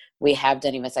places. We have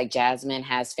done events, like Jasmine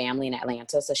has family in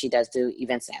Atlanta, so she does do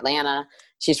events in Atlanta.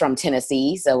 She's from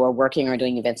Tennessee, so we're working or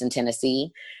doing events in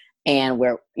Tennessee. And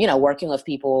we're, working with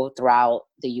people throughout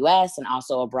the U.S. and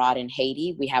also abroad in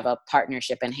Haiti. We have a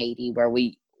partnership in Haiti where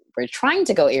we're trying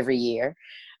to go every year.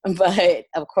 But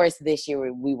of course, this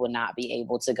year we will not be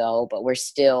able to go, but we're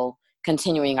still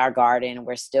continuing our garden.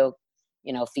 We're still,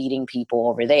 feeding people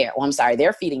over there. Well, I'm sorry,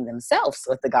 they're feeding themselves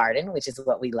with the garden, which is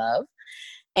what we love.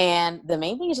 And the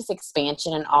main thing is just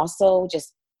expansion, and also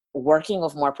just working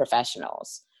with more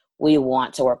professionals. We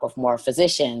want to work with more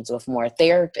physicians, with more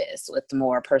therapists, with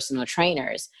more personal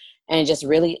trainers, and just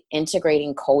really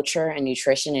integrating culture and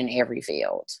nutrition in every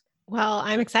field. Well,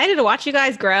 I'm excited to watch you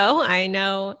guys grow. I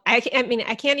know, I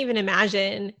can't even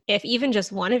imagine if even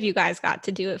just one of you guys got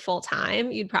to do it full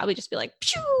time, you'd probably just be like,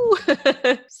 pew,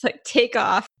 it's like take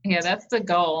off. Yeah, that's the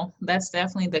goal. That's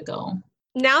definitely the goal.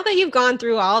 Now that you've gone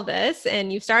through all this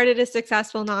and you've started a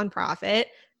successful nonprofit,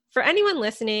 for anyone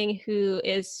listening who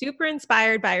is super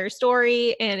inspired by your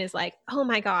story and is like, oh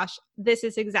my gosh, this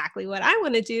is exactly what I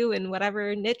want to do in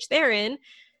whatever niche they're in,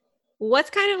 what's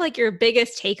kind of like your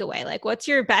biggest takeaway? Like, what's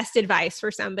your best advice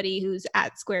for somebody who's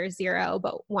at square zero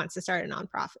but wants to start a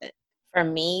nonprofit? For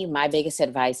me, my biggest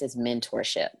advice is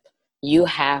mentorship. You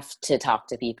have to talk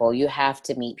to people. You have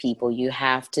to meet people. You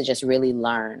have to just really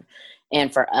learn.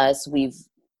 And for us, we've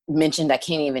mentioned, I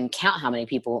can't even count how many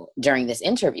people during this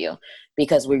interview,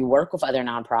 because we work with other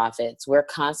nonprofits. We're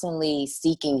constantly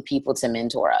seeking people to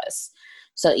mentor us.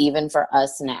 So even for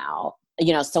us now,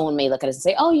 someone may look at us and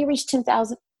say, oh, you reached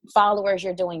 10,000 followers,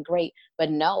 you're doing great. But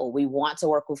no, we want to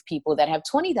work with people that have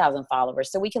 20,000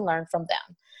 followers so we can learn from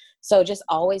them. So just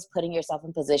always putting yourself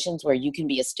in positions where you can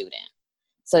be a student.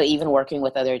 So even working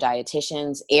with other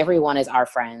dietitians, everyone is our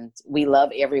friend. We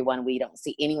love everyone. We don't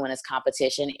see anyone as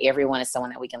competition. Everyone is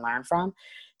someone that we can learn from.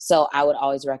 So I would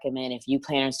always recommend, if you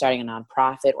plan on starting a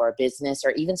nonprofit or a business,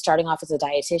 or even starting off as a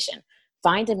dietitian,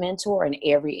 find a mentor in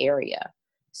every area.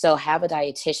 So have a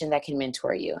dietitian that can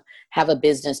mentor you, have a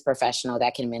business professional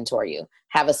that can mentor you,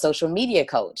 have a social media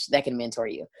coach that can mentor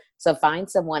you. So find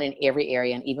someone in every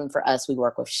area. And even for us, we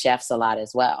work with chefs a lot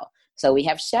as well. So we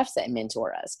have chefs that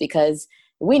mentor us, because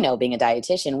we know being a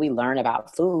dietitian, we learn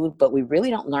about food, but we really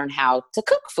don't learn how to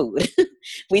cook food.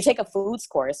 We take a foods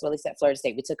course, well, at least at Florida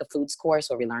State, we took a foods course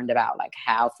where we learned about like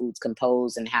how foods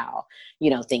compose and how,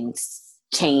 things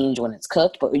change when it's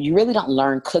cooked, but you really don't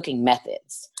learn cooking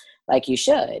methods like you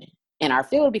should in our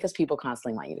field because people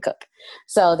constantly want you to cook.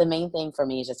 So the main thing for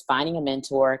me is just finding a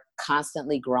mentor,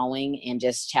 constantly growing and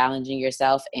just challenging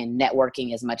yourself and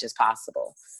networking as much as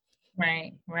possible.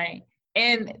 Right, right.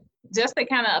 And just to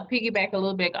kind of piggyback a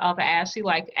little bit off of Ashley,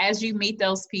 like as you meet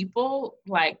those people,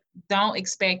 like don't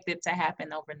expect it to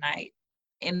happen overnight.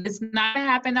 And it's not gonna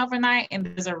happen overnight, and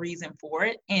there's a reason for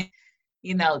it. And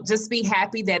just be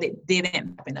happy that it didn't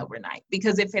happen overnight.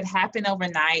 Because if it happened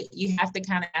overnight, you have to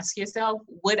kind of ask yourself,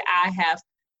 would I have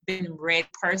been ready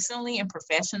personally and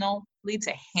professionally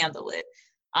to handle it?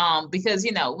 Because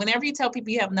whenever you tell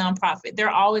people you have a nonprofit, they're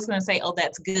always going to say, "Oh,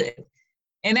 that's good."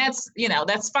 And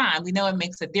that's fine. We know it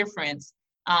makes a difference.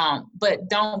 But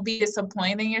don't be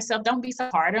disappointed in yourself. Don't be so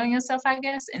hard on yourself, I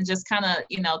guess, and just kind of,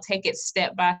 take it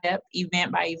step by step,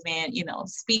 event by event,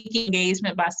 speaking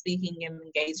engagement by speaking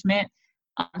engagement.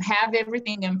 Have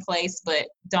everything in place, but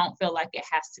don't feel like it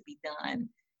has to be done,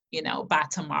 by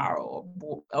tomorrow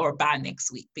or by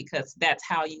next week, because that's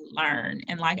how you learn.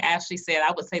 And like Ashley said,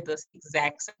 I would say the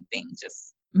exact same thing.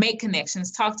 Just make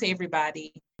connections, talk to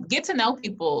everybody, get to know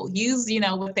people, use,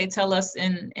 what they tell us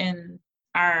in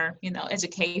our,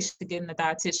 education to get in the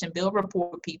dietitian, build rapport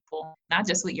with people, not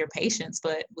just with your patients,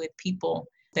 but with people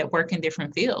that work in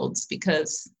different fields,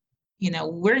 because,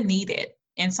 we're needed.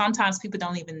 And sometimes people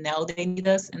don't even know they need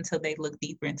us until they look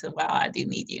deeper into, wow, I do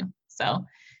need you. So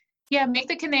yeah, make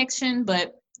the connection,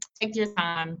 but take your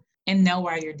time and know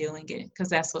why you're doing it, because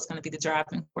that's what's going to be the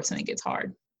driving force when it gets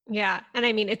hard. Yeah. And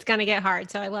I mean, it's going to get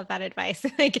hard. So I love that advice.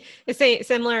 Like say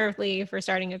similarly for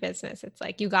starting a business, it's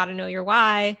like, you got to know your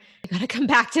why. You got to come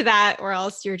back to that, or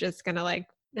else you're just going to I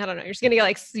don't know, you're just going to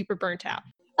get super burnt out.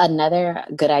 Another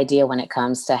good idea when it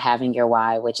comes to having your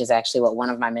why, which is actually what one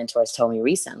of my mentors told me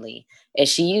recently, is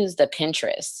she used the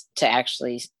Pinterest to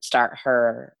actually start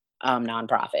her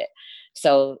nonprofit.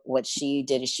 So what she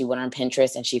did is she went on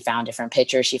Pinterest and she found different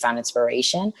pictures. She found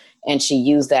inspiration, and she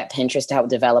used that Pinterest to help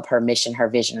develop her mission, her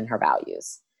vision, and her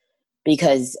values.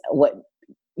 Because what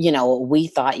we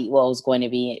thought Eat Well was going to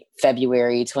be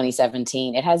February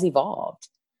 2017, it has evolved.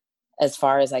 As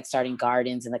far as like starting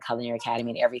gardens and the Culinary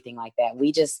Academy and everything like that,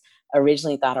 we just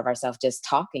originally thought of ourselves just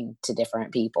talking to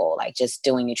different people, like just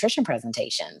doing nutrition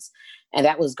presentations. And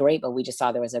that was great, but we just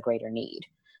saw there was a greater need.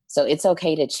 So it's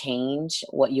okay to change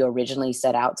what you originally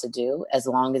set out to do, as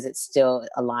long as it still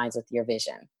aligns with your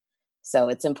vision. So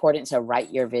it's important to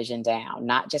write your vision down,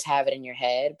 not just have it in your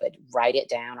head, but write it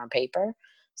down on paper.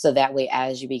 So that way,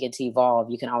 as you begin to evolve,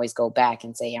 you can always go back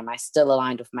and say, am I still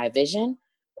aligned with my vision?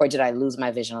 Or did I lose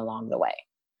my vision along the way?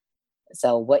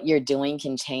 So what you're doing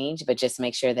can change, but just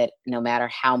make sure that no matter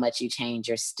how much you change,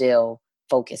 you're still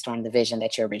focused on the vision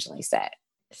that you originally set.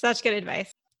 Such good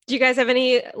advice. Do you guys have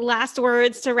any last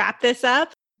words to wrap this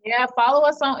up? Yeah, follow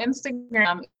us on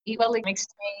Instagram, Eat Well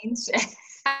Exchange,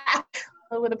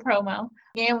 with a promo.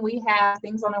 And we have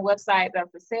things on our website that are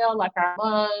for sale, like our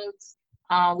mugs.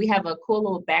 We have a cool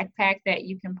little backpack that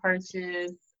you can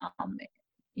purchase.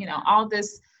 All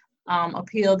this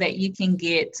appeal that you can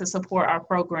get to support our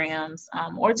programs,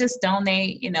 or just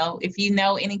donate. If you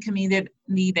know any community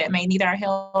that may need our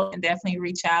help, and definitely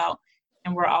reach out,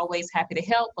 and we're always happy to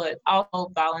help. But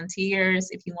also volunteers,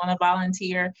 if you want to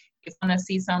volunteer, if you want to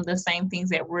see some of the same things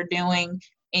that we're doing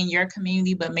in your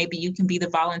community, but maybe you can be the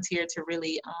volunteer to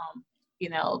really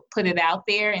put it out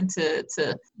there, and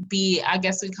to be, I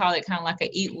guess we call it kind of like a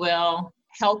Eat Well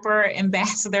helper,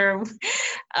 ambassador,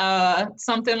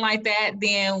 something like that,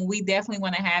 then we definitely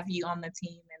want to have you on the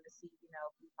team, and to see,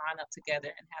 we line up together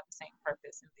and have the same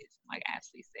purpose and vision, like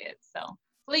Ashley said. So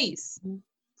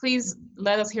please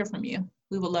let us hear from you.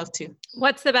 We would love to.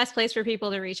 What's the best place for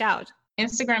people to reach out?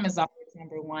 Instagram is always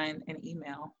number one, and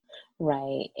email.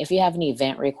 Right. If you have an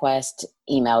event request,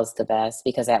 email is the best,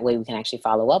 because that way we can actually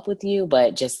follow up with you.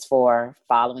 But just for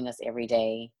following us every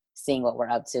day, seeing what we're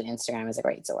up to, Instagram is a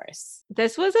great source.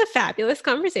 This was a fabulous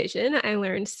conversation. I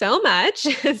learned so much.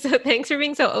 So thanks for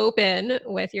being so open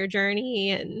with your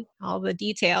journey and all the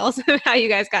details of how you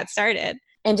guys got started.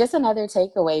 And just another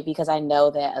takeaway, because I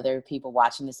know that other people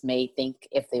watching this may think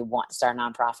if they want to start a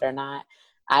nonprofit or not,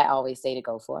 I always say to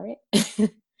go for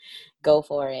it. Go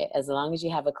for it. As long as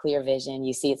you have a clear vision,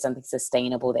 you see it's something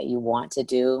sustainable that you want to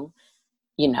do,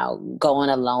 go on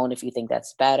alone if you think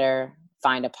that's better,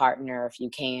 find a partner if you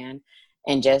can,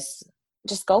 and just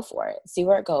go for it. See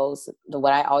where it goes.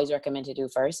 What I always recommend to do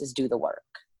first is do the work.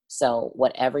 So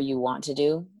whatever you want to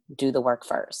do the work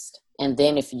first. And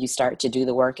then if you start to do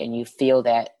the work and you feel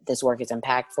that this work is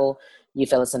impactful, you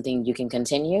feel it's something you can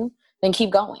continue, then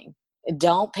keep going.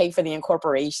 Don't pay for the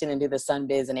incorporation and do the sun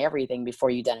biz and everything before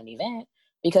you've done an event,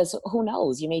 because who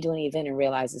knows, you may do an event and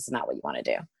realize this is not what you want to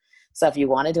do. So if you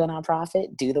want to do a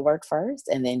nonprofit, do the work first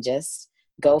and then just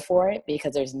go for it,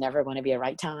 because there's never going to be a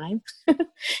right time.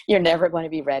 You're never going to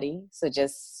be ready. So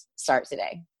just start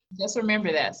today. Just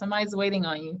remember that somebody's waiting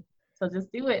on you. So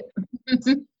just do it.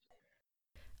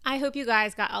 I hope you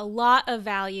guys got a lot of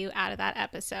value out of that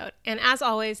episode. And as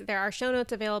always, there are show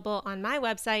notes available on my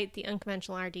website,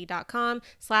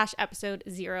 theunconventionalrd.com/episode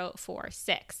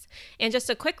 046. And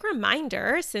just a quick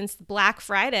reminder, since Black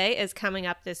Friday is coming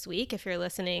up this week, if you're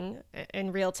listening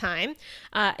in real time,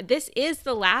 this is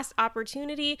the last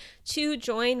opportunity to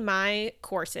join my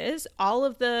courses. All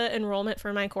of the enrollment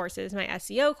for my courses, my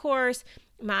SEO course,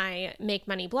 my Make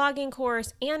Money Blogging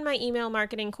course, and my email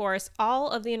marketing course,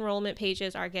 all of the enrollment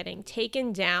pages are getting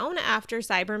taken down after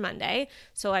Cyber Monday.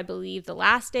 So I believe the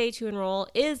last day to enroll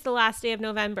is the last day of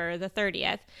November, the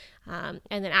 30th. And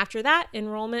then after that,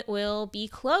 enrollment will be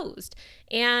closed.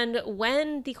 And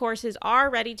when the courses are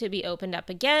ready to be opened up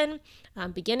again,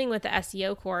 beginning with the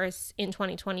SEO course in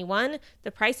 2021, the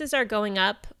prices are going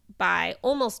up by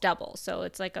almost double. So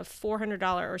it's like a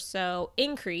 $400 or so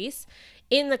increase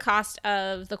in the cost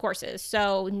of the courses.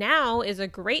 So now is a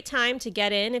great time to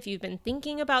get in if you've been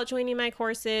thinking about joining my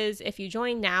courses. If you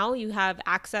join now, you have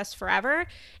access forever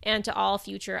and to all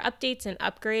future updates and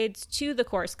upgrades to the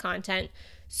course content.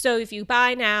 So if you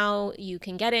buy now, you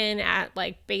can get in at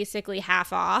like basically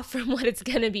half off from what it's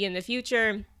going to be in the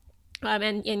future.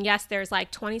 And yes, there's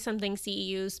like 20 something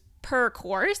CEUs per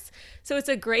course. So it's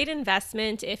a great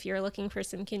investment if you're looking for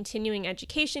some continuing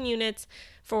education units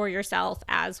for yourself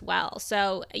as well.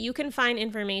 So you can find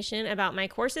information about my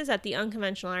courses at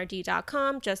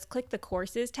theunconventionalrd.com. Just click the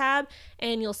courses tab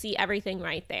and you'll see everything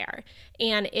right there.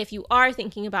 And if you are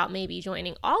thinking about maybe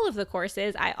joining all of the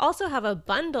courses, I also have a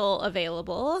bundle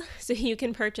available. So you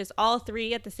can purchase all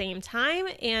three at the same time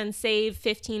and save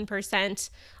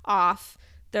 15% off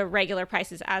the regular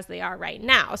prices as they are right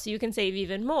now. So you can save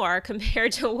even more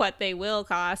compared to what they will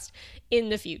cost in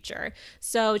the future.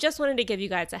 So just wanted to give you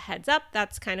guys a heads up.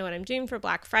 That's kind of what I'm doing for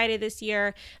Black Friday this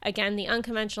year. Again,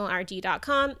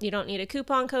 theunconventionalrd.com. You don't need a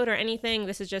coupon code or anything.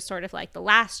 This is just sort of like the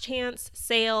last chance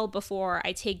sale before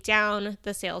I take down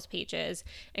the sales pages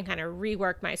and kind of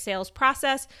rework my sales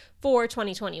process for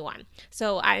 2021.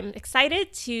 So I'm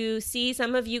excited to see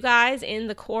some of you guys in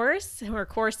the course or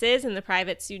courses in the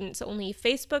private students only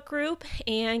Facebook group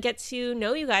and get to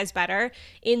know you guys better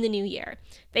in the new year.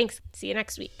 Thanks. See you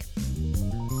next week.